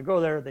crap. So I go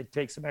there. They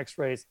take some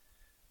X-rays.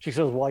 She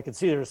says, well, I can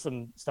see there's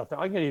some stuff there.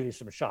 I can give you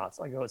some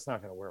shots. I go, it's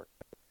not going to work.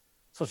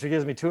 So she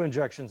gives me 2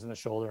 injections in the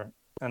shoulder.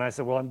 And I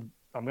said, well,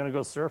 I'm going to go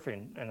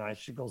surfing. And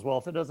she goes, well,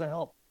 if it doesn't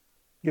help,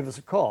 give us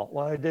a call.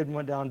 Well, I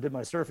went down and did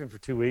my surfing for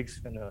 2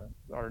 weeks in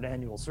our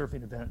annual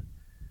surfing event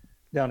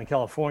down in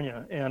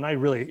California. And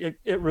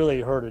it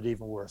really hurt it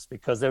even worse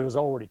because it was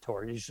already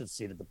tore. You should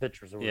see it. The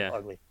pictures were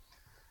ugly.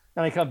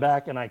 And I come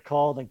back and I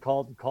called and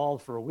called and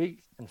called for a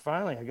week. And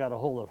finally I got a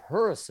hold of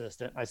her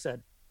assistant. I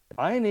said,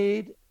 I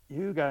need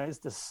you guys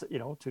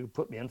to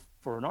put me in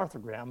for an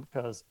arthrogram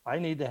because I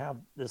need to have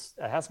this.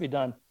 It has to be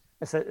done.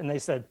 I said, and they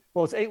said,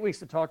 well, it's 8 weeks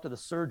to talk to the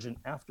surgeon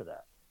after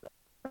that.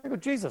 I go,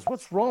 Jesus,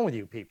 what's wrong with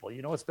you people?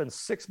 It's been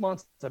 6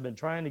 months. I've been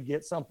trying to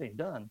get something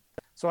done.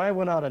 So I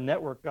went out of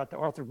network, got the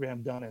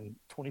arthrogram done in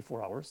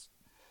 24 hours.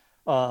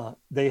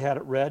 They had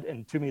it read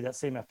and to me that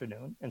same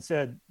afternoon and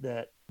said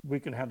that we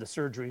can have the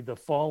surgery the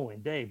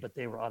following day, but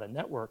they were out of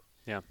network.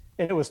 Yeah.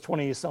 And it was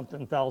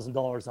 $20-something thousand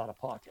out of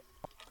pocket.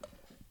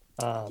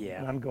 Yeah.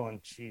 And I'm going,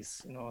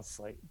 geez, it's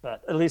like,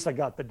 but at least I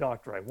got the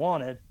doctor I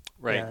wanted.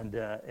 Right. And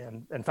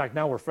in fact,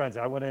 now we're friends.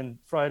 I went in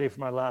Friday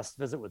for my last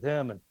visit with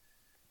him, and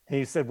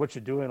he said, "What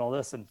you doing?" All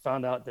this, and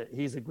found out that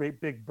he's a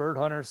great big bird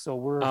hunter. So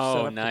we're set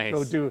up to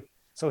go do.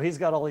 So he's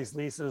got all these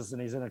leases,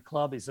 and he's in a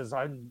club. He says,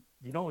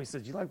 he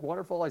said, "You like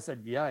waterfowl?" I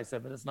said, "Yeah." I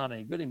said, "But it's not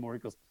any good anymore." He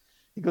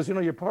goes,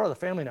 "You're part of the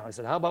family now." I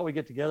said, "How about we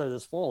get together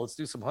this fall? Let's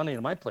do some hunting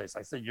at my place."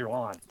 I said, "You're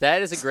on."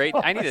 That is a great.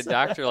 I need a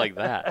doctor like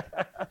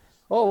that.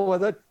 Oh, well,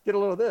 get a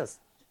load of this.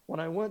 When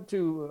I went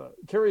to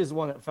Carrie is the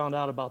one that found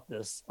out about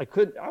this.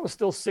 I was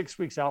still 6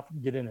 weeks out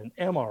from getting an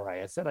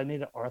MRI. I said I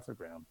need an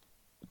arthrogram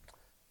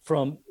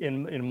from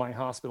in my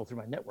hospital through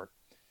my network.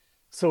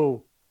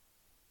 So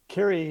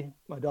Carrie,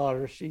 my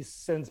daughter, she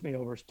sends me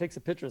over. She takes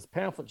a picture of this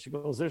pamphlet. She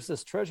goes, "There's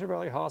this Treasure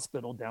Valley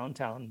Hospital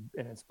downtown,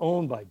 and it's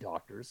owned by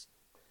doctors,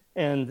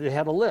 and they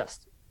had a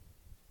list.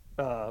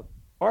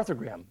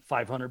 Arthrogram,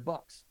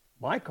 $500.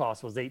 My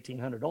cost was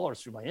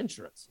 $1,800 through my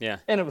insurance. Yeah,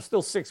 and it was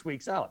still 6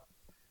 weeks out."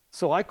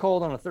 So I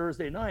called on a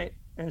Thursday night,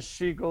 and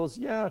she goes,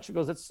 "Yeah." She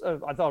goes, "It's."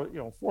 I thought,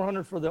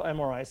 $400 for the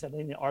MRI. I said, "I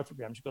need the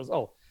arthrogram." She goes,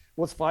 "Oh,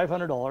 well, it's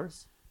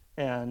 $500,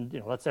 and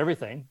that's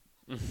everything."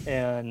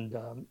 And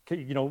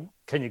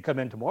can you come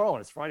in tomorrow?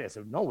 And it's Friday. I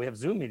said, "No, we have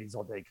Zoom meetings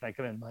all day. Can I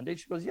come in Monday?"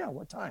 She goes, "Yeah."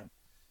 "What time?"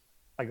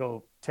 I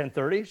go,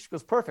 10:30. She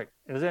goes, "Perfect."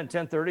 It was in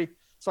 10:30.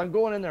 So I'm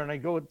going in there, and I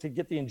go to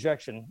get the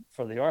injection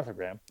for the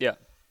arthrogram. Yeah.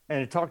 And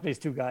I talked to these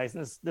two guys,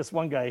 and this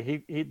one guy,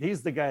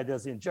 he's the guy that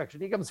does the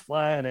injection. He comes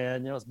flying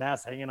in, his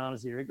mask hanging on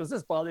his ear. He goes,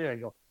 "This bother you?" I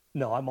go,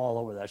 "No, I'm all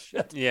over that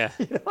shit." Yeah.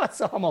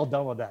 So I'm all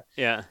done with that.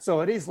 Yeah.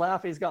 So, and he's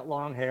laughing. He's got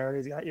long hair.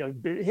 He's got,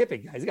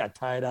 hippie guy. He's got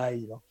tie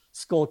dye,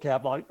 skull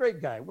cap on.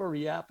 Great guy. We're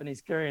yapping.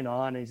 He's carrying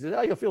on. And he says,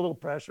 "Oh, you'll feel a little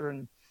pressure."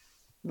 And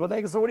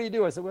they go, "So what do you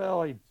do?" I said,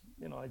 "Well,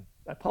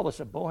 I publish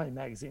a bow hunting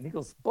magazine." He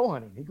goes, "Bow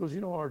hunting?" He goes,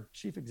 "Our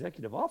chief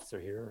executive officer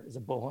here is a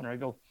bow hunter." I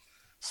go,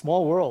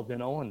 "Small world,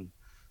 and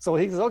so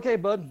he goes, "Okay,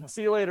 bud, I'll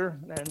see you later."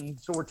 And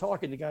so we're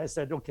talking. The guy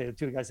said, "Okay." The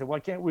two guys said, "Well, I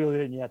can't wheel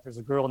it in yet. There's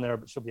a girl in there,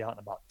 but she'll be out in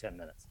about 10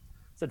 minutes.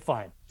 I said,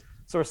 "Fine."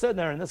 So we're sitting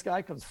there, and this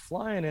guy comes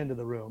flying into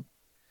the room,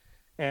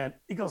 and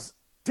he goes,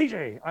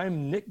 "TJ,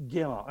 I'm Nick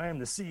Gimma. I am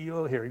the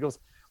CEO here." He goes,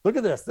 "Look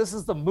at this. This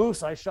is the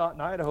moose I shot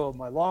in Idaho with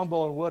my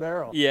longbow and wood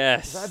arrow."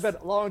 Yes. I've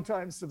been a long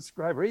time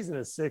subscriber. He's in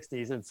his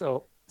 60s, and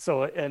so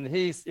and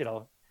he's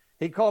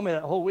he called me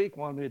that whole week,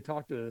 wanted me to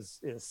talk to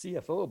his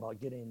CFO about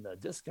getting the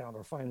discount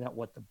or finding out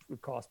what the would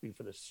cost me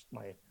for this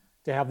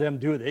to have them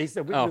do it. He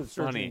said we can do the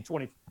surgery in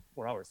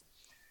 24 hours,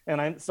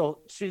 and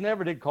so she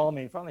never did call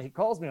me. Finally, he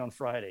calls me on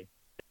Friday.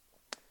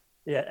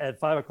 Yeah, at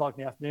 5:00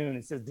 in the afternoon.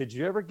 He says, "Did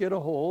you ever get a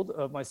hold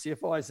of my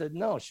CFO?" I said,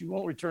 "No, she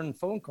won't return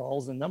phone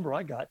calls. The number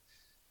I got,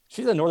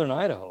 she's in Northern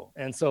Idaho."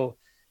 And so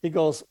he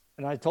goes,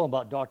 and I told him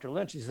about Dr.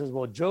 Lynch. He says,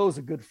 "Well, Joe's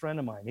a good friend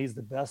of mine. He's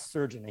the best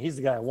surgeon. He's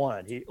the guy I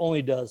wanted. He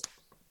only does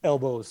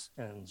elbows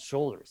and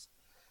shoulders.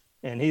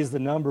 And he's the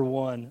number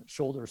one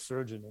shoulder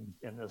surgeon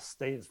in the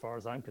state, as far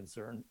as I'm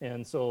concerned."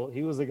 And so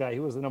he was the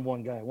number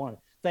one guy I wanted.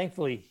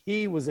 Thankfully,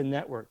 he was in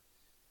network,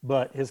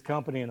 but his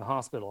company and the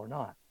hospital are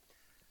not.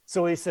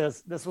 So he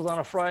says, this was on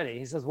a Friday.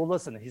 He says, "Well,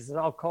 listen," he says,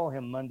 "I'll call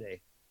him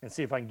Monday and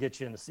see if I can get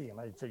you in to see him."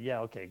 I said,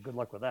 "Yeah, okay, good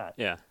luck with that."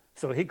 Yeah.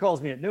 So he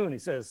calls me at noon. He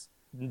says,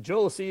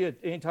 "Joe will see you at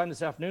any time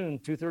this afternoon,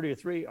 2:30 or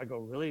 3. I go,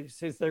 "Really?" He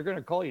says, "They're going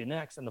to call you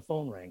next." And the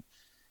phone rang,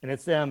 and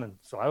it's them. And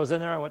so I was in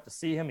there. I went to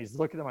see him. He's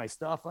looking at my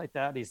stuff like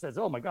that. He says,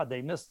 "Oh my God,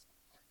 they missed,"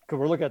 because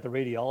we're looking at the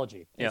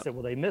radiology. He said,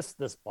 "Well, they missed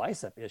this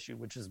bicep issue,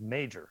 which is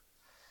major."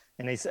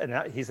 And he said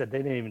they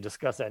didn't even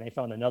discuss that. And he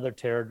found another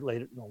tear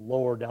later,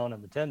 lower down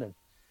in the tendon.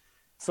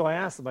 So I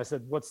asked him, I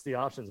said, "What's the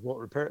options? Will it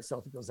repair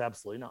itself?" He goes,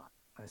 "Absolutely not."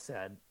 I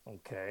said,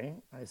 "Okay."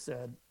 I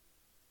said,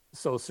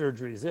 "So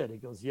surgery is it?" He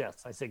goes,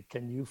 "Yes." I said,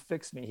 "Can you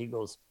fix me?" He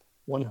goes,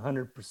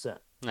 100%.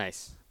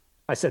 Nice.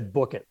 I said,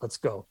 "Book it. Let's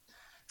go."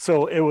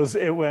 So it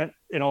went,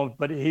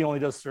 but he only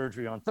does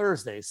surgery on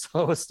Thursdays.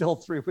 So it was still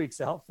 4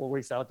 weeks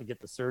out to get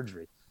the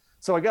surgery.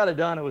 So I got it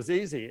done. It was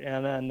easy.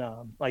 And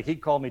then he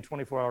called me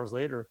 24 hours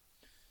later,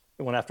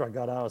 after I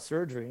got out of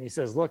surgery. And he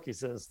says, "Look," he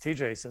says,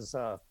 "TJ," he says,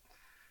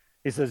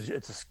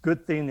 "It's a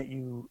good thing that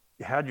you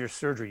had your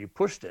surgery. You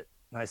pushed it."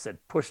 And I said,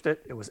 "Pushed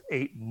it?" It was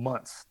 8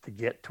 months to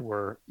get to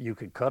where you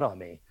could cut on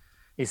me.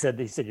 He said,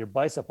 "Your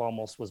bicep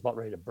almost was about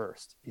ready to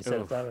burst." He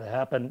said, "If that had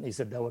happened," he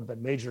said, "that would have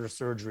been major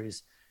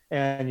surgeries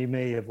and you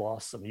may have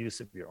lost some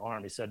use of your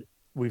arm." He said,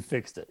 "We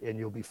fixed it and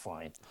you'll be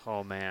fine."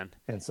 Oh, man.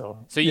 And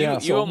so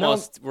you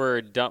almost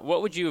were done.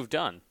 What would you have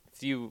done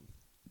if you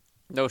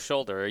no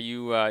shoulder? Are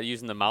you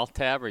using the mouth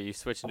tab? Or are you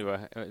switching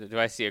to do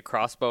I see a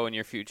crossbow in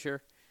your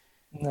future?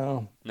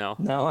 No, I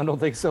I don't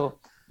think so.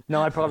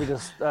 No, I probably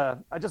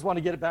I just want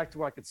to get it back to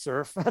where I could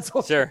surf. That's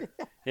all. Sure.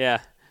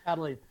 Yeah.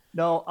 Adelaide.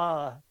 No,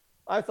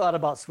 I thought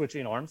about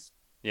switching arms.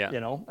 Yeah.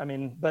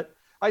 But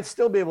I'd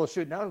still be able to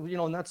shoot. Now,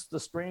 and that's the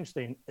strange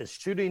thing is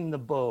shooting the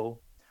bow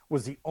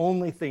was the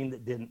only thing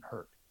that didn't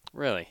hurt.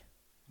 Really?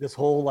 this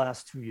whole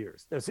last 2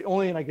 years. That's the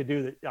only thing I could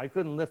do. That I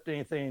couldn't lift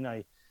anything.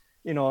 I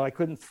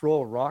couldn't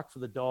throw a rock for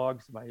the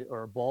dogs,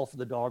 or a ball for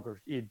the dog,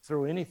 or he'd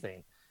throw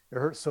anything. It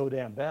hurt so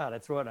damn bad.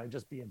 I'd throw it and I'd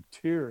just be in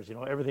tears,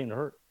 everything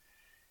hurt.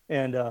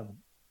 And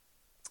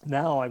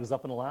now I was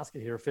up in Alaska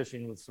here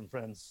fishing with some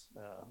friends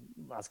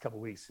last couple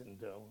of weeks, and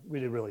we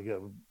did really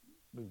good.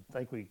 We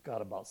think we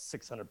got about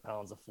 600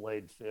 pounds of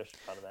filleted fish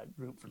out of that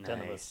group for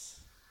 10 of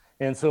us.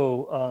 And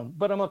so,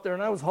 but I'm up there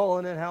and I was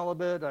hauling in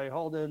halibut. I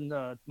hauled in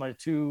my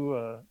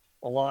 2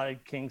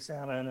 allied king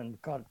salmon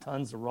and caught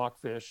tons of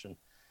rockfish, and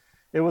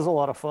it was a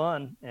lot of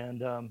fun. And,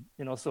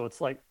 so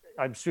it's like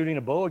I'm shooting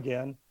a bow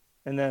again,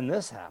 and then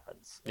this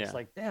happens. It's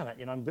like, damn it,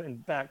 I'm getting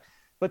back.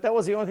 But that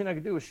was the only thing I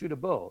could do, was shoot a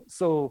bow.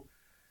 So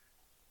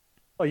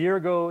a year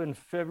ago in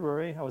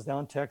February, I was down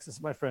in Texas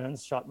with my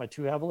friends, shot my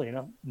 2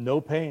 javelina,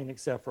 no pain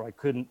except for I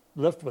couldn't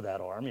lift with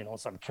that arm,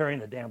 so I'm carrying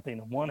the damn thing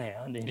in one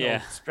hand,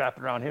 and, strapped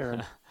around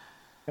here.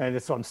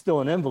 And so I'm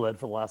still an invalid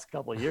for the last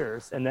couple of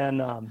years. And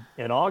then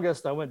in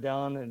August, I went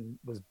down and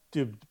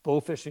did bow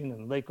fishing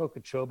in Lake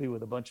Okeechobee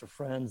with a bunch of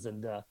friends,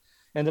 and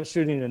ended up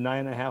shooting a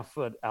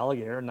 9.5-foot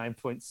alligator,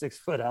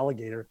 9.6-foot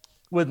alligator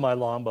with my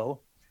longbow,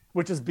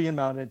 which is being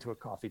mounted into a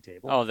coffee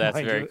table. Oh, that's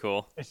very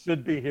cool. It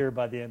should be here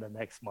by the end of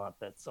next month.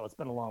 So it's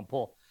been a long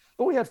pull.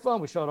 But we had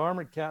fun. We shot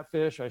armored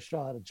catfish. I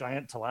shot a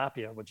giant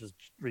tilapia, which is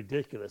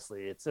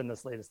ridiculously, it's in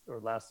this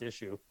last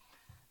issue.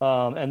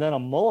 And then a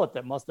mullet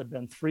that must have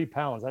been 3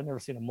 pounds. I've never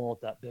seen a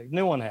mullet that big.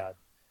 No one had.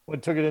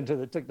 When took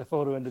the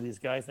photo into these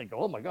guys, they go,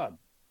 "Oh my God,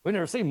 we've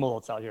never seen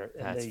mullets out here."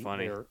 And that's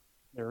funny.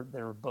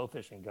 They're bow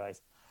fishing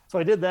guys. So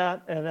I did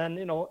that, and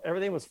then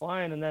everything was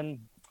fine. And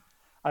then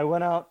I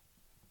went out.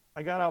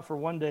 I got out for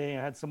one day.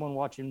 I had someone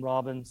watching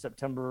robin.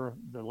 September,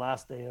 the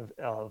last day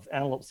of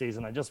antelope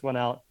season. I just went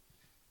out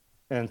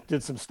and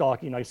did some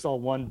stalking. I saw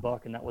 1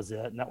 buck, and that was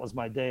it. And that was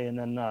my day. And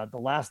then the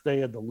last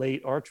day of the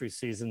late archery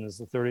season is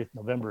the 30th of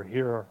November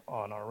here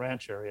on our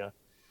ranch area.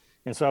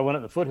 And so I went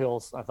up the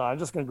foothills. I thought, I'm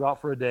just going to go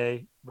out for a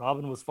day.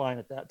 Robin was fine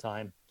at that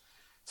time.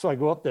 So I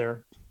go up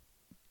there.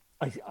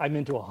 I'm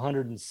into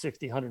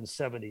 160,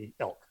 170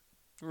 elk.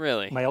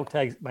 Really? My elk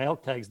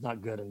tag's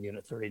not good in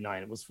unit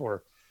 39. It was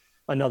for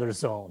another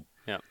zone.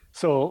 Yeah.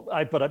 So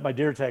but my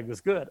deer tag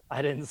was good.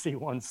 I didn't see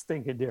one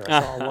stinking deer.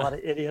 I saw a lot of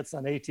idiots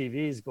on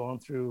ATVs going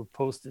through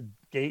posted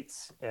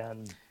gates,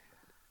 and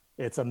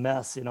it's a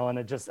mess, and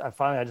I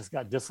just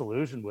got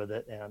disillusioned with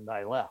it, and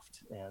I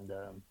left. And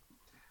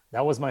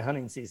that was my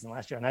hunting season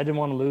last year, and I didn't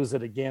want to lose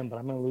it again, but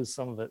I'm going to lose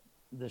some of it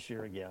this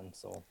year again.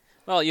 So,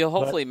 well, you'll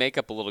hopefully make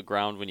up a little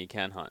ground when you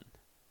can hunt.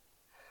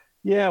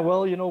 Yeah,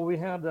 well,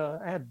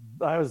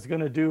 I was going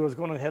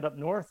to head up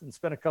north and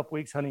spend a couple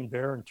weeks hunting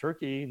bear and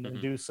turkey, and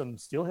then do some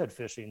steelhead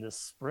fishing this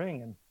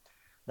spring. And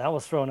that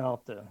was thrown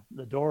out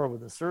the door with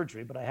the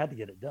surgery, but I had to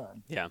get it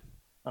done. Yeah.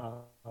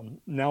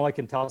 Now I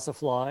can toss a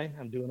fly.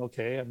 I'm doing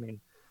okay.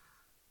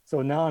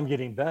 So now I'm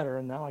getting better,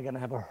 and now I'm going to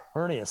have a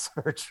hernia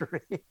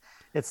surgery.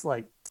 It's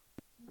like,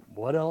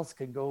 what else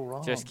can go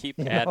wrong? Just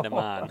keep adding them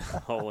on.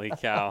 Holy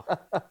cow.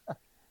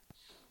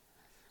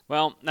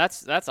 Well,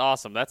 that's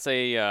awesome. That's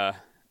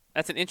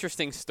an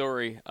interesting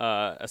story,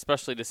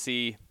 especially to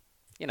see,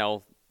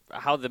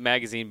 how the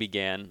magazine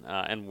began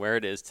and where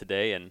it is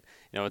today. And,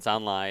 it's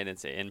online,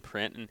 it's in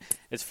print. And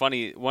it's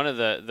funny, one of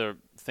the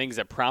things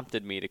that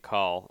prompted me to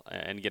call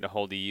and get a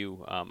hold of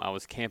you, I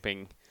was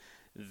camping.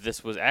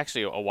 This was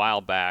actually a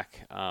while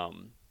back, a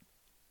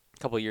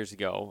couple of years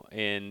ago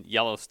in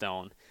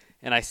Yellowstone.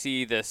 And I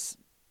see this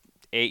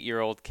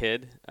 8-year-old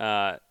kid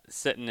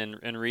sitting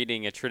and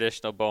reading a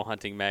traditional bow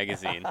hunting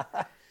magazine.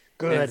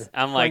 Good.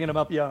 I'm like, bringing them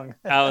up young.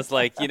 I was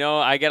like,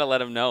 I got to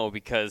let him know,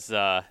 because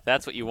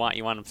that's what you want.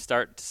 You want him to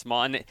start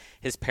small. And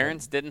his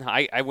parents didn't.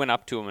 I went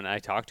up to him and I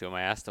talked to him.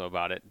 I asked him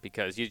about it,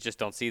 because you just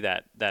don't see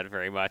that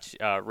very much.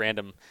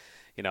 Random,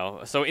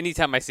 So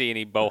anytime I see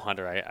any bow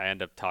hunter, I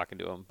end up talking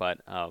to him. But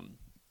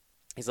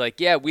he's like,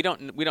 yeah, we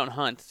don't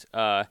hunt.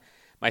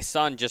 My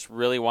son just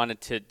really wanted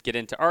to get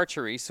into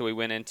archery, so we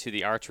went into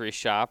the archery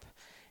shop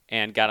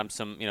and got him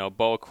some,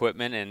 bow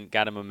equipment and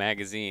got him a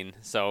magazine.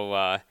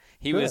 So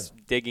he was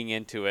digging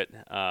into it.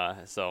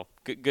 So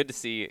good to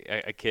see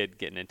a kid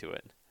getting into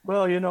it.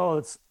 Well,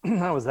 it's I've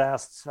been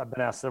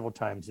asked several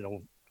times,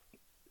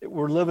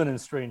 we're living in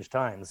strange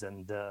times.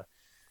 And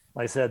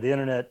like I said, the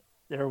internet,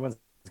 everyone's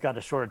got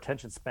a short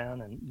attention span,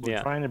 and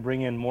we're trying to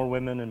bring in more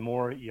women and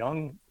more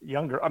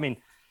younger.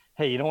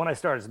 Hey, when I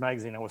started this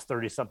magazine, I was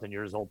 30-something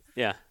years old.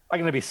 Yeah. I'm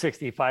going to be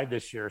 65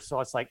 this year. So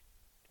it's like,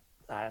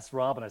 I asked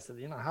Robin, I said,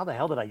 how the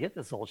hell did I get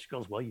this old? She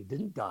goes, well, you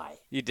didn't die.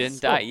 You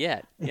didn't die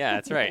yet. Yeah,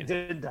 that's right.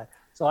 Didn't die.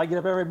 So I get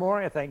up every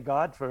morning. I thank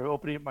God for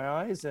opening up my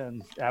eyes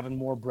and having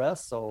more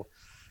breaths. So,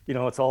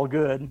 it's all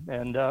good.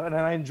 And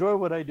I enjoy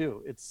what I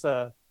do. It's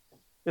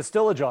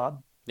still a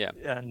job. Yeah.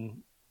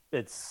 And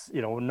it's,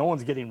 no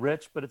one's getting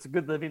rich, but it's a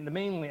good living.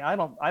 Mainly, I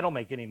don't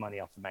make any money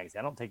off the magazine.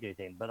 I don't take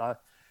anything, but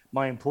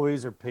my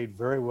employees are paid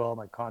very well.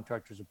 My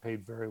contractors are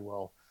paid very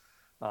well.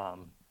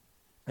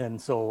 And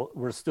so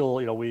we're still,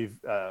 we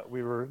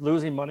were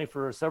losing money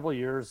for several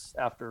years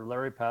after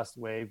Larry passed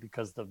away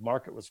because the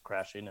market was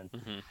crashing, and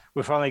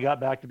we finally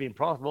got back to being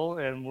profitable,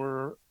 and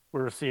we're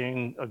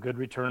seeing a good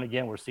return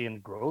again. We're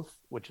seeing growth,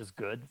 which is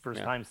good.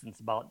 First time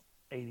since about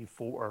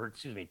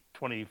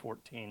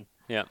 2014.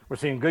 Yeah. We're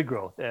seeing good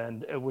growth,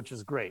 and which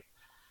is great.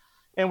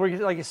 And we're,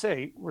 like you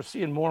say, we're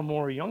seeing more and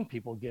more young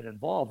people get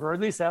involved, or at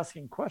least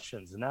asking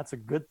questions, and that's a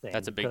good thing.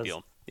 That's a big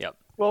deal. Yep.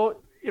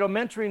 Well,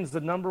 mentoring is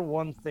the number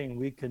one thing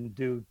we can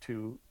do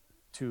to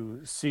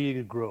see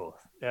the growth.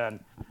 And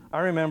I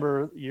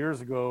remember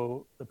years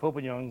ago, the Pope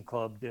and Young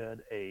Club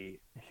did a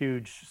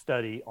huge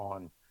study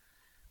on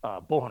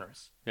bow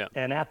hunters. Yeah.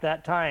 And at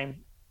that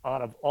time,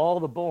 out of all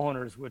the bow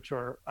hunters, which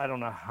are, I don't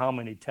know how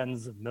many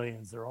tens of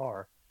millions there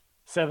are,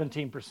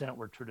 17%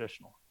 were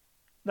traditional.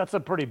 That's a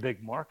pretty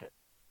big market.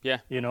 Yeah.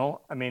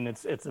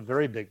 It's a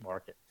very big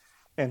market.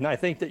 And I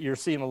think that you're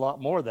seeing a lot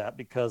more of that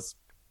because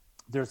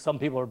there's some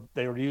people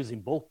they are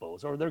using both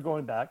bows, or they're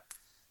going back,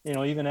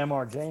 even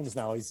MR James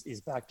now,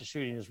 he's back to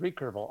shooting his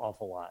recurve an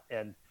awful lot.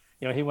 And,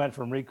 he went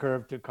from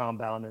recurve to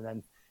compound, and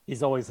then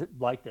he's always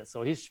liked it.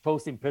 So he's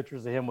posting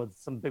pictures of him with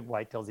some big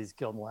whitetails he's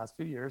killed in the last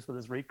few years with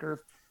his recurve.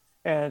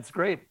 And it's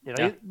great.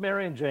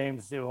 Marion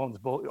James, who owns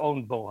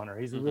Bowhunter,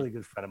 he's a really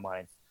good friend of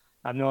mine.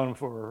 I've known him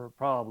for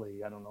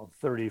probably,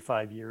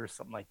 35 years,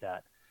 something like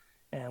that.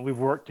 And we've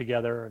worked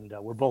together, and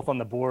we're both on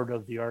the board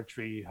of the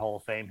Archery Hall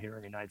of Fame here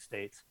in the United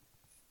States.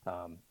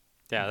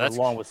 That's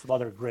along with some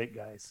other great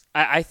guys.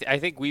 I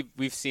think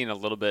we've seen a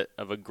little bit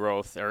of a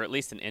growth, or at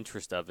least an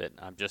interest of it,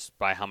 just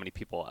by how many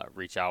people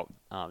reach out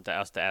to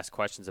us to ask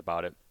questions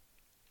about it.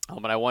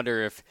 And I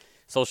wonder if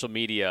social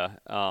media,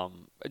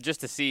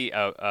 just to see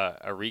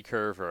a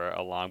recurve or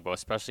a longbow,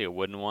 especially a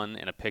wooden one,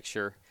 in a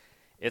picture,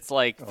 it's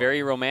like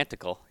very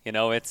romantical.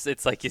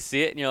 It's like you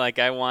see it and you're like,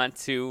 I want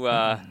to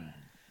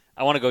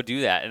go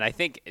do that. And I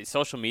think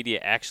social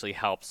media actually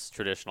helps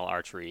traditional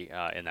archery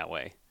in that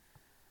way.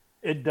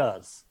 It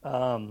does.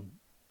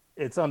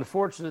 It's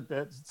unfortunate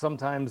that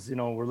sometimes,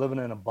 we're living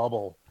in a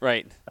bubble,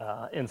 right?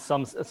 In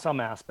some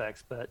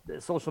aspects, but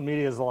social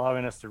media is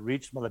allowing us to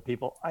reach some other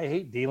people. I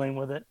hate dealing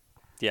with it.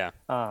 Yeah.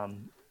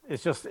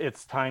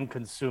 It's time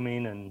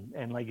consuming.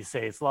 And like you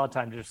say, it's a lot of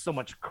times there's so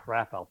much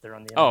crap out there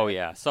on the internet. Oh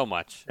yeah. So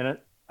much. And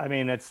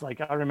it's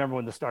like, I remember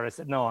when the start, I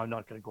said, no, I'm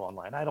not going to go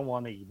online. I don't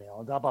want to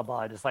email, blah, blah,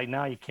 blah. Just like,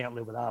 now you can't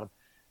live without them.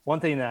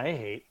 One thing that I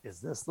hate is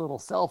this little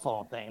cell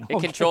phone thing.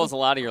 It controls a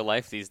lot of your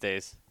life these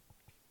days.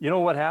 You know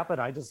what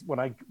happened?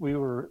 When we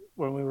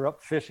were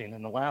up fishing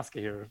in Alaska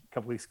here a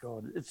couple weeks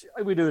ago,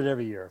 we do it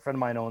every year. A friend of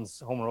mine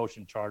owns Homer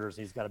Ocean Charters.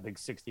 He's got a big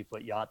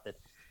 60-foot yacht that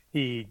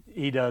he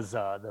does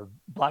the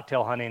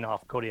blacktail hunting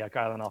off Kodiak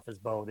Island off his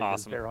boat. He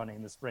does bear hunting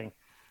in the spring,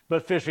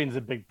 but fishing is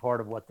a big part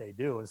of what they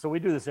do. And so we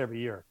do this every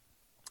year.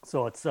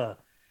 So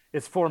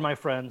it's for my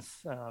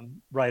friends,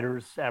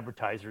 writers,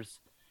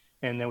 advertisers,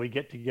 and then we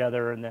get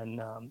together, and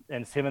then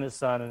and it's him and his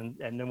son,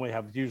 and then we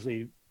have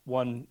usually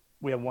one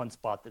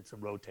spot that's a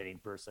rotating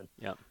person.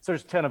 Yeah. So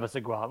there's 10 of us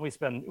that go out,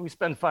 and we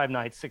spend 5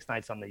 nights, 6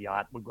 nights on the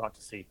yacht. We go out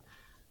to sea.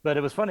 But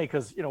it was funny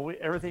because,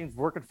 everything's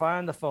working fine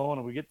on the phone,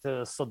 and we get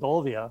to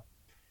Soldovia,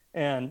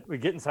 and we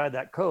get inside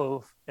that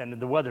cove,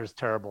 and the weather's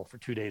terrible for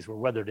 2 days. We're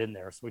weathered in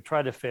there. So we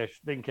tried to fish,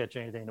 didn't catch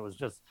anything. It was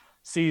just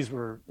seas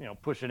were,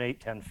 pushing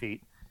 8-10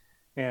 feet.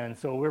 And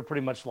so we're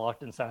pretty much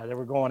locked inside there.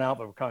 We're going out,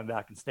 but we're coming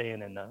back and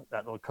staying in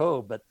that little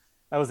cove. But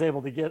I was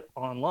able to get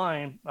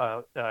online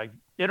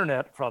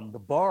internet from the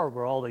bar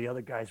where all the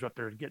other guys were up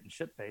there getting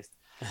shit-faced.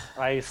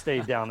 I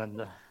stayed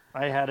down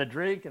I had a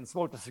drink and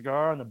smoked a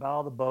cigar on the bow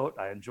of the boat.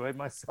 I enjoyed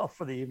myself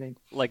for the evening.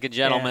 Like a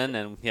gentleman,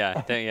 and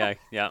yeah.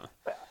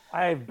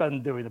 I've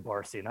been doing the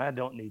bar scene. I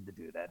don't need to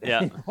do that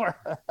anymore.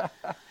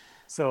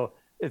 So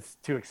it's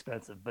too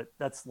expensive, but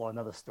that's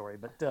another story.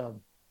 But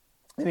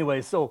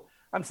anyway, so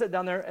I'm sitting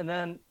down there, and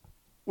then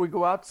we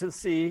go out to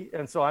sea,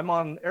 and so I'm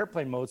on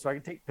airplane mode, so I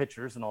can take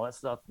pictures and all that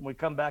stuff. When we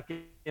come back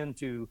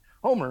into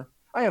Homer,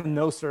 I have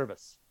no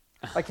service.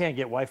 I can't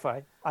get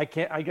Wi-Fi.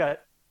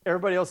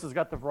 Everybody else has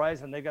got the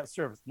Verizon. They've got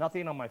service.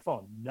 Nothing on my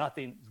phone.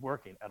 Nothing is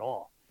working at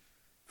all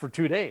for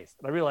 2 days.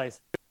 And I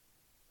realized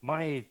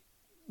my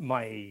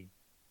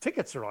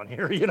tickets are on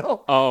here,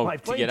 Oh, my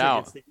to get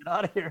out. To get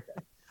out of here.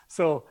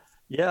 So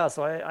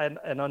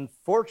and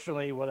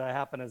unfortunately what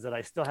happened is that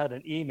I still had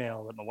an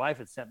email that my wife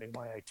had sent me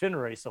my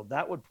itinerary. So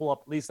that would pull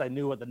up, at least I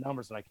knew what the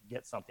numbers and I could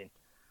get something.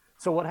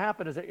 So what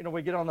happened is that,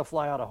 we get on the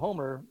fly out of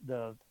Homer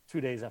the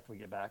 2 days after we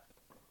get back,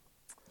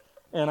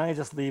 and I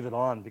just leave it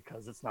on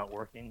because it's not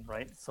working.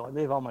 Right. So I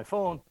leave on my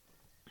phone,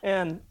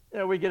 and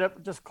we get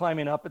up, just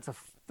climbing up. It's a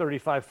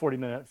 40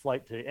 minute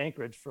flight to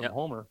Anchorage from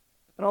Homer.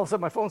 And all of a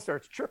sudden my phone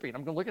starts chirping.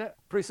 I'm going to look at it.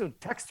 Pretty soon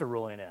texts are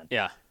rolling in.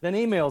 Yeah. Then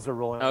emails are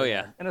rolling in. Oh,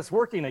 yeah. And it's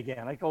working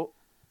again. I go,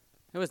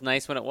 it was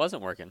nice when it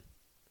wasn't working.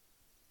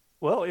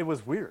 Well, it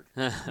was weird.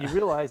 You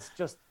realize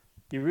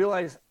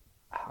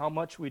how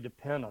much we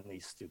depend on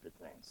these stupid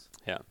things.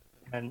 Yeah.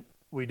 And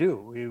we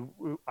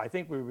do. I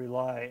think we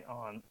rely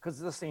on, because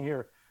this thing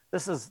here,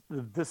 this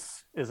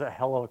is a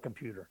hell of a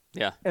computer.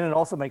 Yeah. And it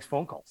also makes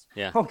phone calls.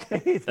 Yeah.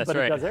 Okay. That's but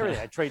right. It does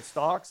everything. I trade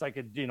stocks. I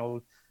could,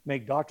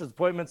 make doctor's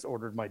appointments,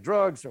 ordered my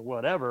drugs or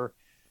whatever.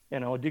 You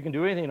know, you can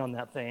do anything on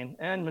that thing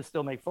and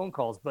still make phone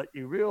calls, but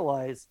you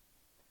realize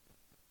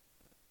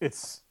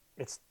it's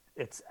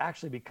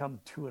actually become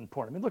too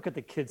important. I mean, look at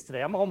the kids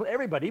today.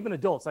 Everybody, even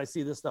adults, I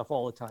see this stuff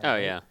all the time. Oh,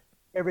 right? yeah.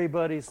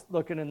 Everybody's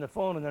looking in the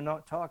phone and they're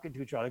not talking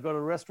to each other. I go to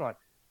a restaurant,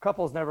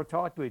 couples never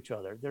talk to each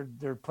other.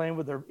 They're playing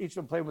with each of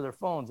them playing with their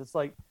phones. It's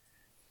like,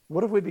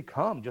 what have we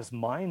become? Just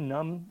mind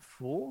numb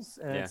fools?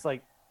 And it's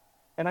like,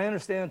 and I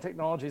understand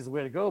technology is the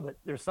way to go, but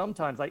there's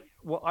sometimes I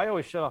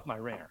always shut off my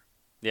ringer.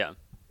 Yeah.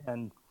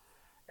 And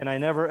I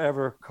never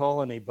ever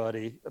call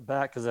anybody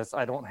back because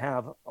I don't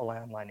have a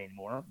landline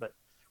anymore. But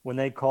when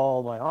they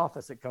call my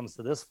office, it comes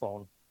to this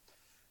phone.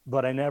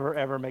 But I never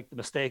ever make the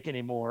mistake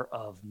anymore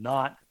of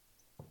not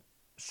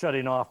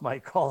shutting off my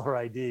caller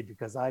ID,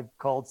 because I've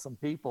called some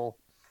people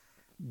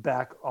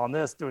back on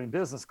this doing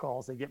business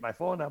calls. They get my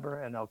phone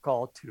number and they'll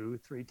call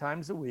 2-3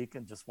 times a week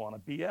and just want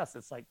to BS.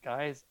 It's like,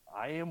 guys,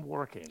 I am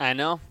working. I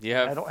know.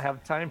 I don't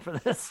have time for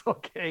this.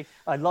 Okay.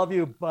 I love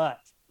you, but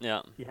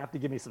you have to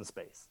give me some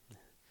space.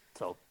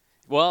 So,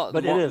 well,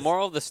 but the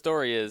moral of the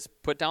story is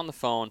put down the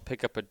phone,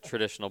 pick up a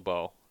traditional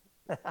bow,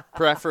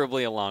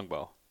 preferably a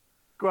longbow.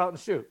 Go out and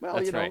shoot. Well,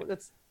 That's you know, right.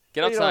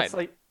 Get outside. It's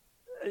like,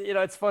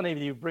 it's funny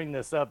you bring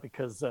this up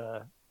because,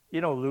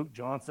 Luke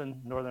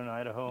Johnson, Northern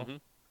Idaho. Mm-hmm.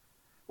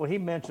 Well, he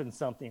mentioned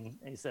something.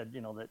 He said,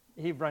 that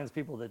he reminds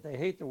people that they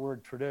hate the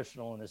word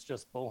traditional and it's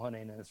just bow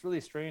hunting. And it's really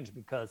strange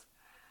because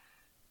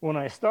when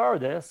I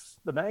started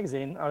the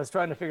magazine, I was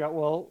trying to figure out,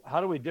 well,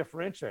 how do we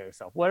differentiate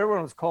ourselves? Well,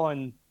 everyone was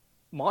calling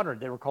modern.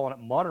 They were calling it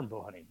modern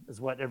bow hunting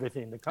is what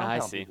everything the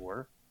compound people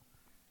were.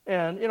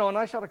 And, and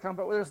I shot a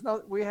compound.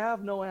 We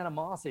have no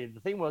animosity.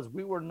 The thing was,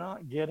 we were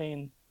not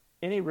getting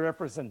any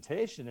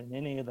representation in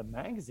any of the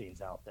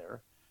magazines out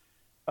there.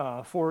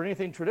 For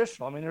anything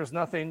traditional. I mean, there's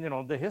nothing,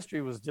 the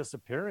history was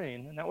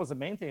disappearing. And that was the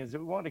main thing, is that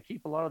we wanted to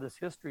keep a lot of this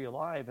history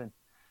alive and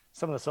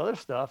some of this other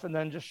stuff, and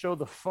then just show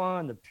the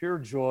fun, the pure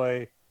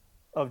joy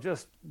of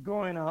just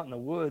going out in the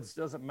woods.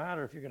 Doesn't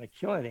matter if you're going to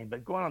kill anything,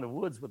 but going out in the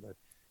woods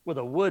with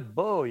a wood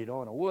bow, and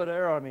a wood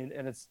arrow. I mean,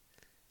 and it's,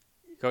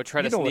 go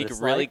try to sneak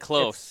really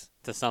close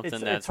to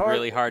something that's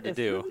really hard to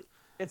do.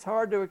 It's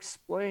hard to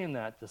explain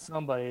that to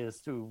somebody as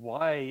to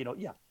why,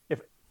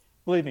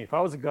 believe me, if I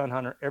was a gun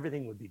hunter,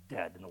 everything would be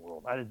dead in the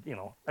world.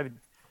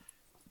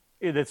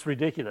 It's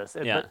ridiculous.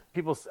 But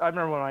I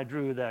remember when I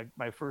drew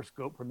my first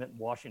goat permit in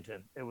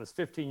Washington. It was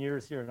 15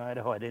 years here in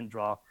Idaho. I didn't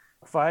draw.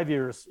 5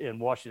 years in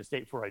Washington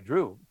State before I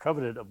drew,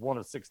 coveted of one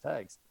of 6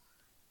 tags.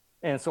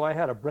 And so I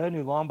had a brand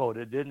new longbow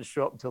that didn't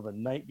show up until the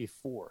night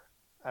before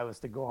I was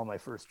to go on my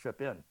first trip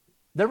in.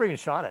 Never even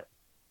shot it.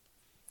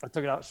 I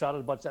took it out, shot it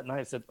a bunch that night.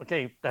 I said,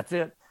 okay, that's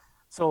it.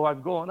 So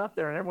I'm going up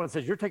there and everyone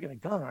says, you're taking a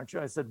gun, aren't you?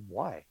 I said,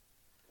 why?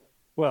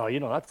 Well,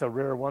 that's a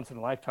rare once in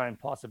a lifetime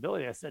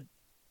possibility. I said,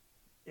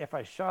 if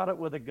I shot it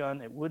with a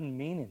gun, it wouldn't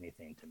mean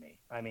anything to me.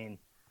 I mean,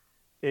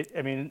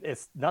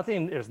 it's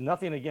nothing. There's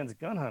nothing against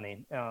gun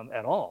hunting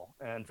at all.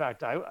 And in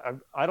fact,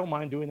 I don't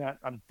mind doing that.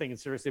 I'm thinking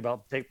seriously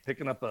about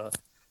picking up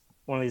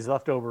one of these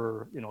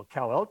leftover,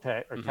 cow elk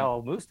tag or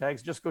cow moose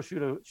tags. Just go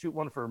shoot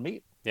one for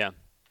meat. Yeah.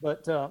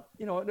 But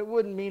it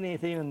wouldn't mean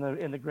anything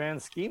in the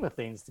grand scheme of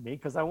things to me,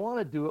 because I want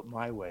to do it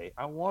my way.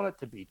 I want it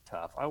to be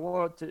tough. I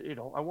want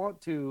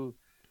to.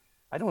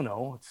 I don't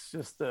know. It's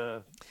just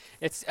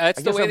it's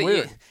the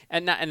way that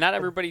and not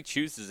everybody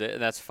chooses it,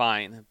 and that's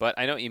fine. But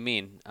I know what you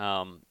mean.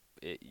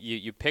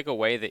 You pick a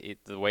way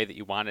the way that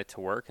you want it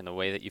to work, and the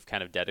way that you've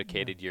kind of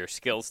dedicated your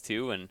skills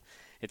to, and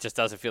it just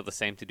doesn't feel the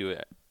same to do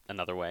it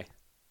another way.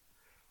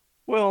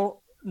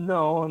 Well,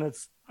 no, and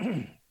it's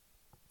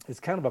it's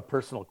kind of a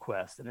personal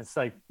quest, and it's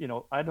like,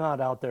 I'm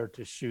not out there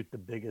to shoot the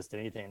biggest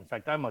anything. In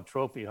fact, I'm a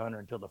trophy hunter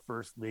until the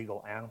first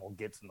legal animal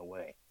gets in the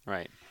way.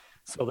 Right.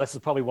 So this is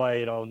probably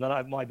why,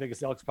 my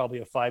biggest elk's probably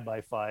a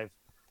 5x5,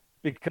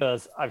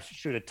 because I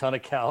shoot a ton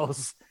of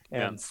cows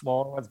and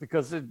smaller ones,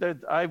 because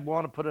I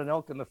want to put an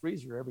elk in the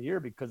freezer every year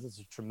because it's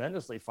a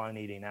tremendously fine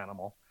eating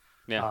animal.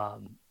 Yeah.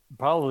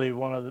 Probably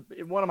one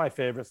of my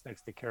favorites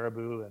next to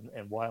caribou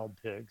and wild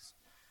pigs.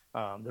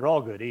 They're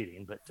all good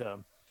eating, but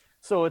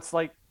so it's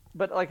like,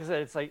 but like I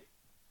said, it's like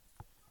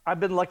I've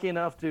been lucky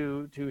enough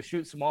to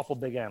shoot some awful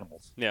big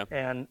animals. Yeah.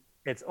 And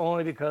it's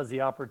only because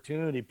the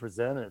opportunity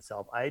presented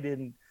itself. I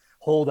didn't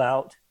hold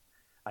out.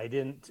 I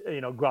didn't,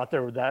 go out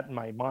there with that in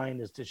my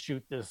mind, is to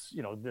shoot this,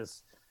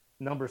 this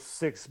number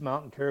 6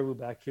 mountain caribou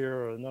back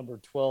here, or number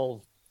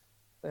 12,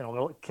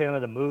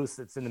 Canada moose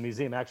that's in the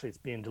museum. Actually, it's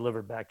being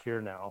delivered back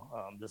here now,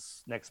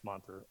 this next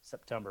month or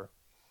September.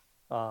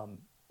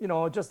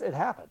 It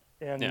happened.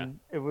 And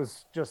it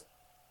was just,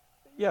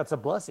 it's a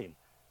blessing.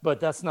 But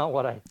that's not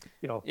what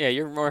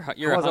you're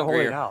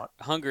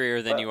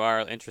hungrier than you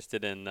are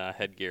interested in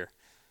headgear.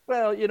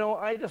 Well,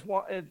 I just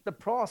want the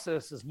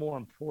process is more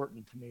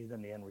important to me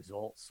than the end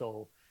result.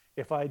 So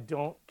if I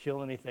don't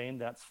kill anything,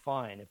 that's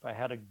fine. If I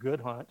had a good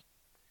hunt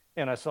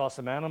and I saw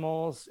some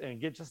animals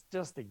and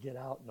just to get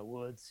out in the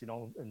woods,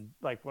 and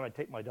like when I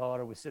take my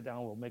daughter, we sit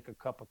down, we'll make a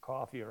cup of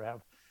coffee or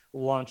have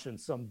lunch in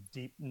some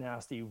deep,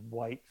 nasty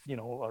white,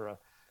 or a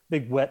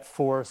big wet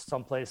forest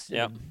someplace,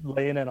 Yep.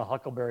 laying in a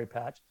huckleberry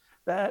patch.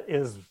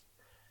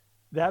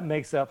 That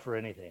makes up for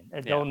anything.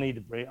 I don't need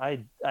to bring.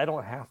 I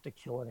don't have to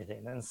kill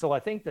anything, and so I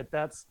think that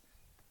that's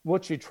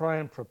what you try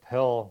and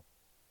propel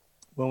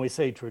when we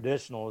say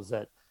traditional, is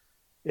that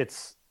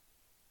it's,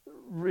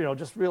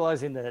 just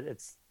realizing that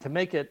it's to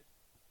make it.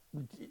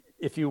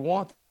 If you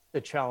want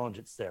the challenge,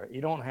 it's there.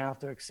 You don't have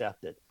to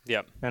accept it.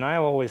 Yep. And I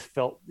always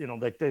felt,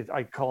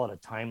 I call it a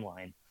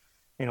timeline.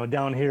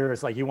 Down here,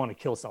 it's like you want to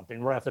kill something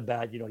right off the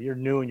bat. You're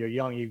new and you're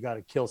young, you got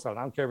to kill something.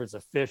 I don't care if it's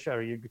a fish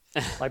or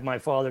like my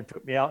father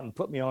took me out and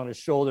put me on his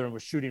shoulder and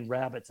was shooting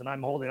rabbits, and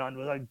I'm holding on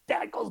to it, like,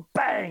 Dad goes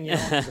bang,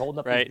 he's holding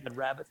up Right. these dead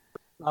rabbits.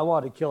 I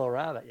want to kill a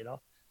rabbit,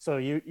 So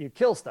you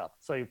kill stuff.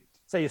 So you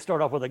say you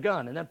start off with a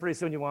gun, and then pretty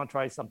soon you want to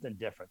try something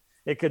different.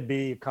 It could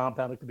be a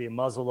compound, it could be a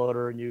muzzle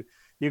loader, and you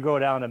go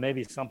down to,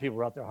 maybe some people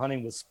are out there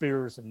hunting with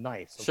spears and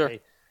knives. Okay? Sure.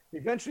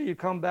 Eventually you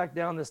come back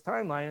down this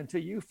timeline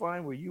until you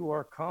find where you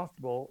are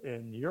comfortable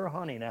in your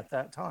hunting at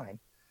that time.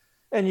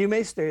 And you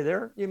may stay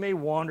there. You may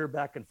wander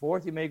back and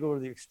forth. You may go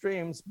to the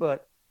extremes,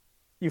 but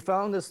you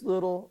found this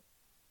little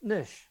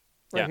niche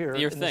right here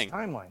in this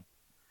timeline.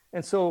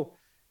 And so,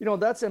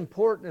 that's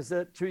important, is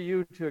that to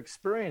you to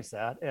experience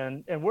that,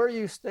 and where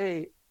you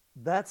stay,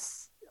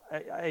 that's,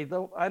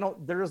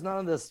 there is none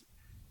of this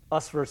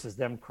us versus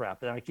them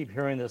crap. And I keep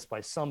hearing this by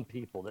some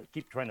people that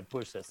keep trying to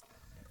push this.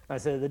 I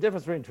said the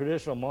difference between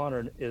traditional and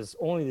modern is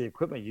only the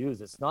equipment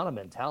used. It's not a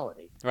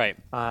mentality. Right.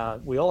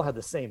 We all have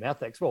the same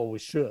ethics. Well, we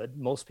should.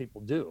 Most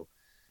people do.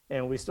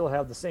 And we still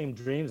have the same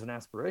dreams and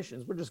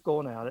aspirations. We're just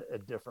going at it a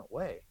different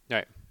way.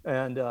 Right.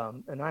 And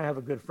I have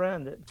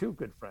two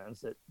good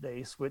friends that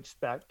they switched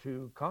back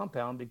to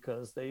compound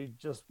because they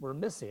just were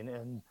missing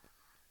and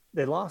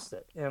they lost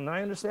it. And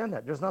I understand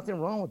that. There's nothing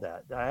wrong with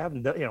that. I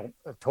haven't,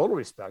 a total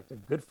respect. They're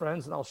good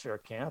friends, and I'll share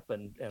camp,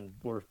 and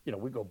we're,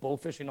 we go bow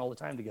fishing all the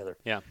time together.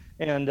 Yeah.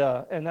 And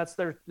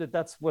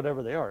that's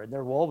whatever they are, and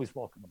they're always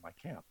welcome to my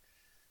camp.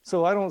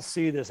 So I don't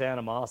see this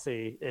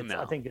animosity.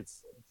 I think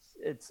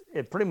it's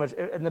pretty much,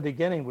 in the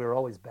beginning we were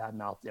always bad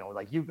mouthed,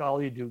 like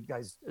all you do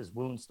guys is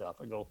wound stuff.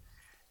 I go,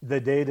 the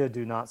data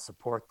do not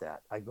support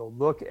that. I go,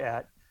 look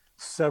at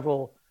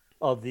several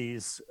of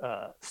these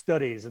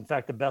studies. In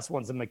fact, the best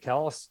one's in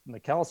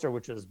McAllister,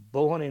 which is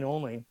bow hunting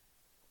only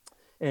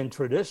and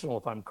traditional,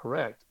 if I'm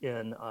correct,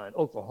 in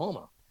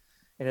Oklahoma.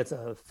 And it's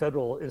a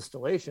federal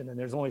installation, and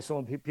there's only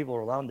so many people are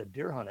allowed to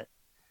deer hunt it.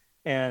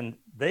 And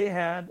they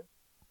had,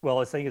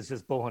 I think it's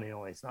just bow hunting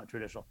only, it's not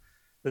traditional.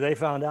 But they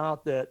found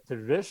out that the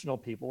traditional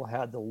people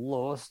had the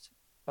lowest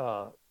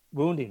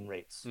wounding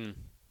rates,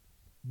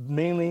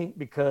 mainly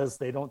because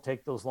they don't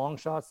take those long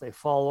shots. They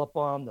follow up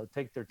on them,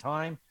 they'll take their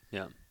time.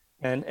 Yeah.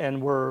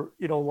 And we're,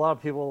 a lot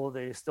of people,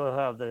 they still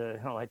have the,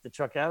 like the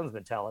Chuck Adams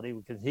mentality,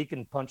 because he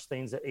can punch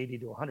things at 80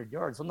 to 100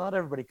 yards. So not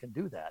everybody can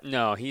do that.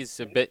 No, he's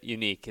a bit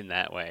unique in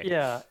that way.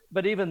 Yeah.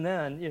 But even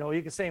then,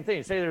 you can same thing.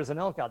 You say there's an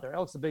elk out there.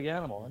 Elk's a big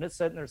animal, and it's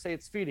sitting there, say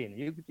it's feeding.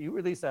 You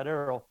release that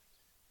arrow,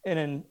 and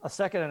in a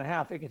second and a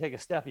half, it can take a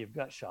step. You've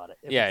gut shot it.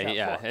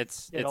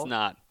 It's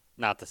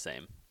not the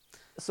same.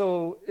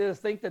 So I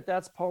think that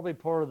that's probably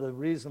part of the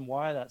reason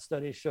why that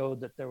study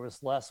showed that there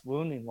was less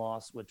wounding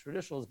loss with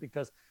traditionals,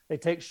 because they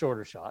take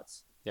shorter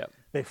shots. Yep.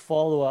 They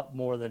follow up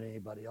more than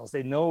anybody else.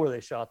 They know where they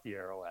shot the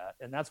arrow at.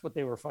 And that's what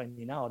they were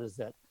finding out, is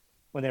that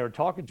when they were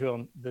talking to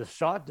them, the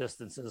shot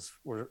distances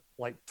were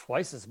like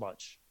twice as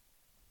much.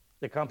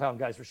 The compound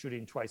guys were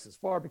shooting twice as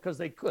far because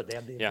they could. They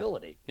had the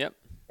ability. Yep.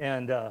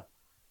 And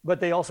but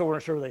they also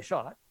weren't sure they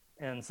shot.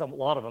 And a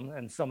lot of them,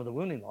 and some of the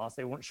wounding loss,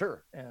 they weren't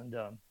sure. And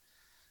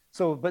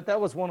but that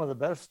was one of the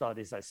best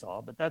studies I saw.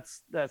 But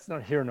that's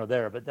not here nor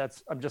there. But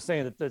I'm just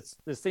saying that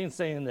this thing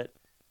saying that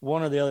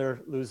one or the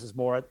other loses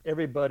more.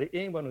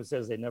 Anyone who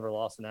says they never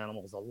lost an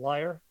animal is a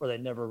liar, or they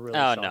never really.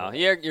 Oh shot no, one.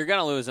 you're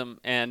gonna lose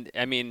them, and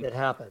I mean it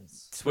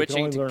happens.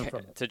 Switching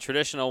to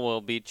traditional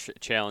will be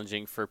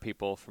challenging for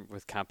people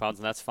with compounds,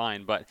 and that's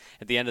fine. But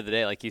at the end of the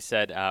day, like you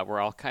said, we're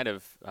all kind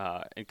of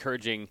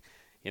encouraging,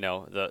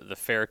 the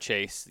fair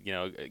chase,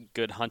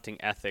 good hunting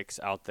ethics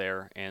out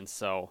there, and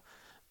so.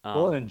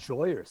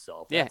 Enjoy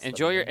yourself. And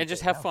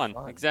just have fun.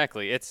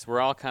 Exactly. We're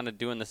all kind of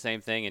doing the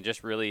same thing, and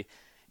just really,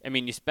 I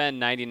mean, you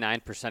spend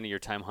 99% of your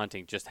time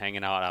hunting just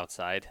hanging out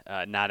outside,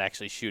 not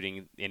actually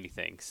shooting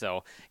anything.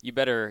 So you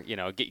better,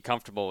 get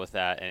comfortable with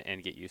that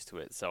and get used to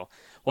it. So,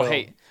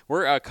 hey,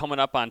 we're coming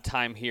up on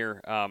time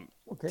here.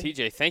 Okay.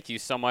 TJ, thank you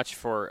so much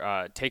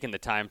for taking the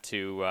time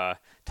to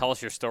tell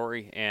us your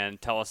story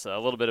and tell us a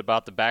little bit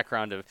about the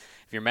background of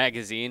your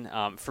magazine.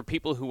 For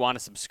people who want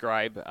to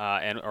subscribe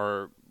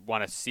or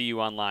want to see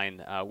you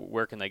online,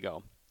 where can they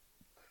go?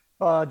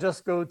 You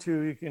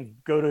can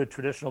go to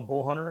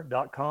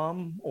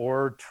traditionalbowhunter.com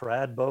or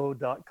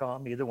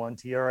tradbow.com, either one,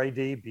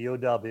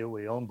 TRADBOW.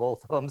 We own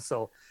both of them.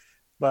 So,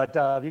 but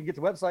if you can get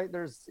the website,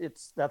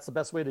 that's the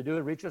best way to do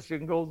it. Reach us. You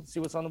can go see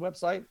what's on the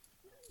website,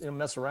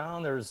 mess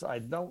around. I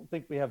don't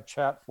think we have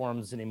chat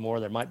forums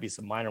anymore. There might be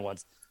some minor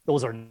ones.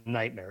 Those are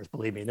nightmares,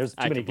 believe me. There's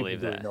too many people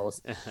doing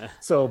those.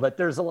 So, but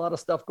there's a lot of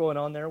stuff going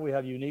on there. We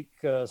have unique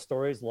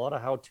stories, a lot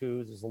of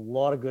how-tos. There's a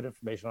lot of good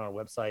information on our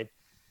website.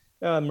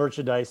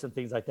 merchandise and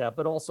things like that,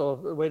 but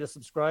also a way to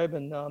subscribe.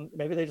 And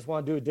maybe they just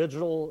want to do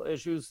digital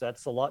issues.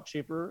 That's a lot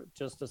cheaper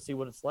just to see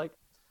what it's like.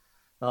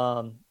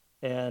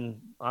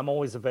 And I'm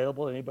always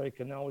available. Anybody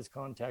can always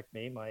contact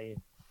me.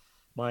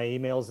 My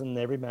email's in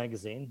every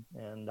magazine,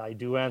 and I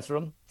do answer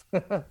them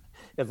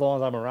as long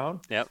as I'm around.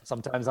 Yep.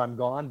 Sometimes I'm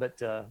gone,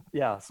 but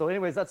yeah. So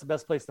anyways, that's the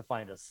best place to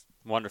find us.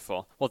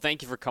 Wonderful. Well,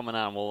 thank you for coming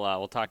on.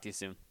 We'll talk to you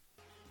soon.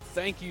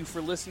 Thank you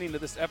for listening to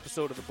this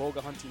episode of the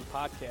Boga Hunting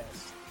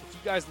Podcast. If you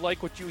guys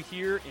like what you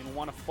hear and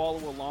want to follow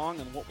along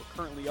on what we're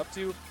currently up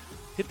to,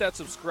 hit that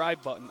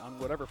subscribe button on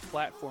whatever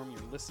platform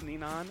you're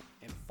listening on,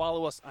 and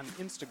follow us on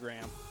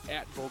Instagram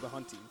 @Boga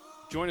Hunting.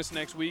 Join us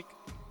next week,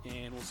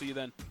 and we'll see you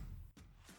then.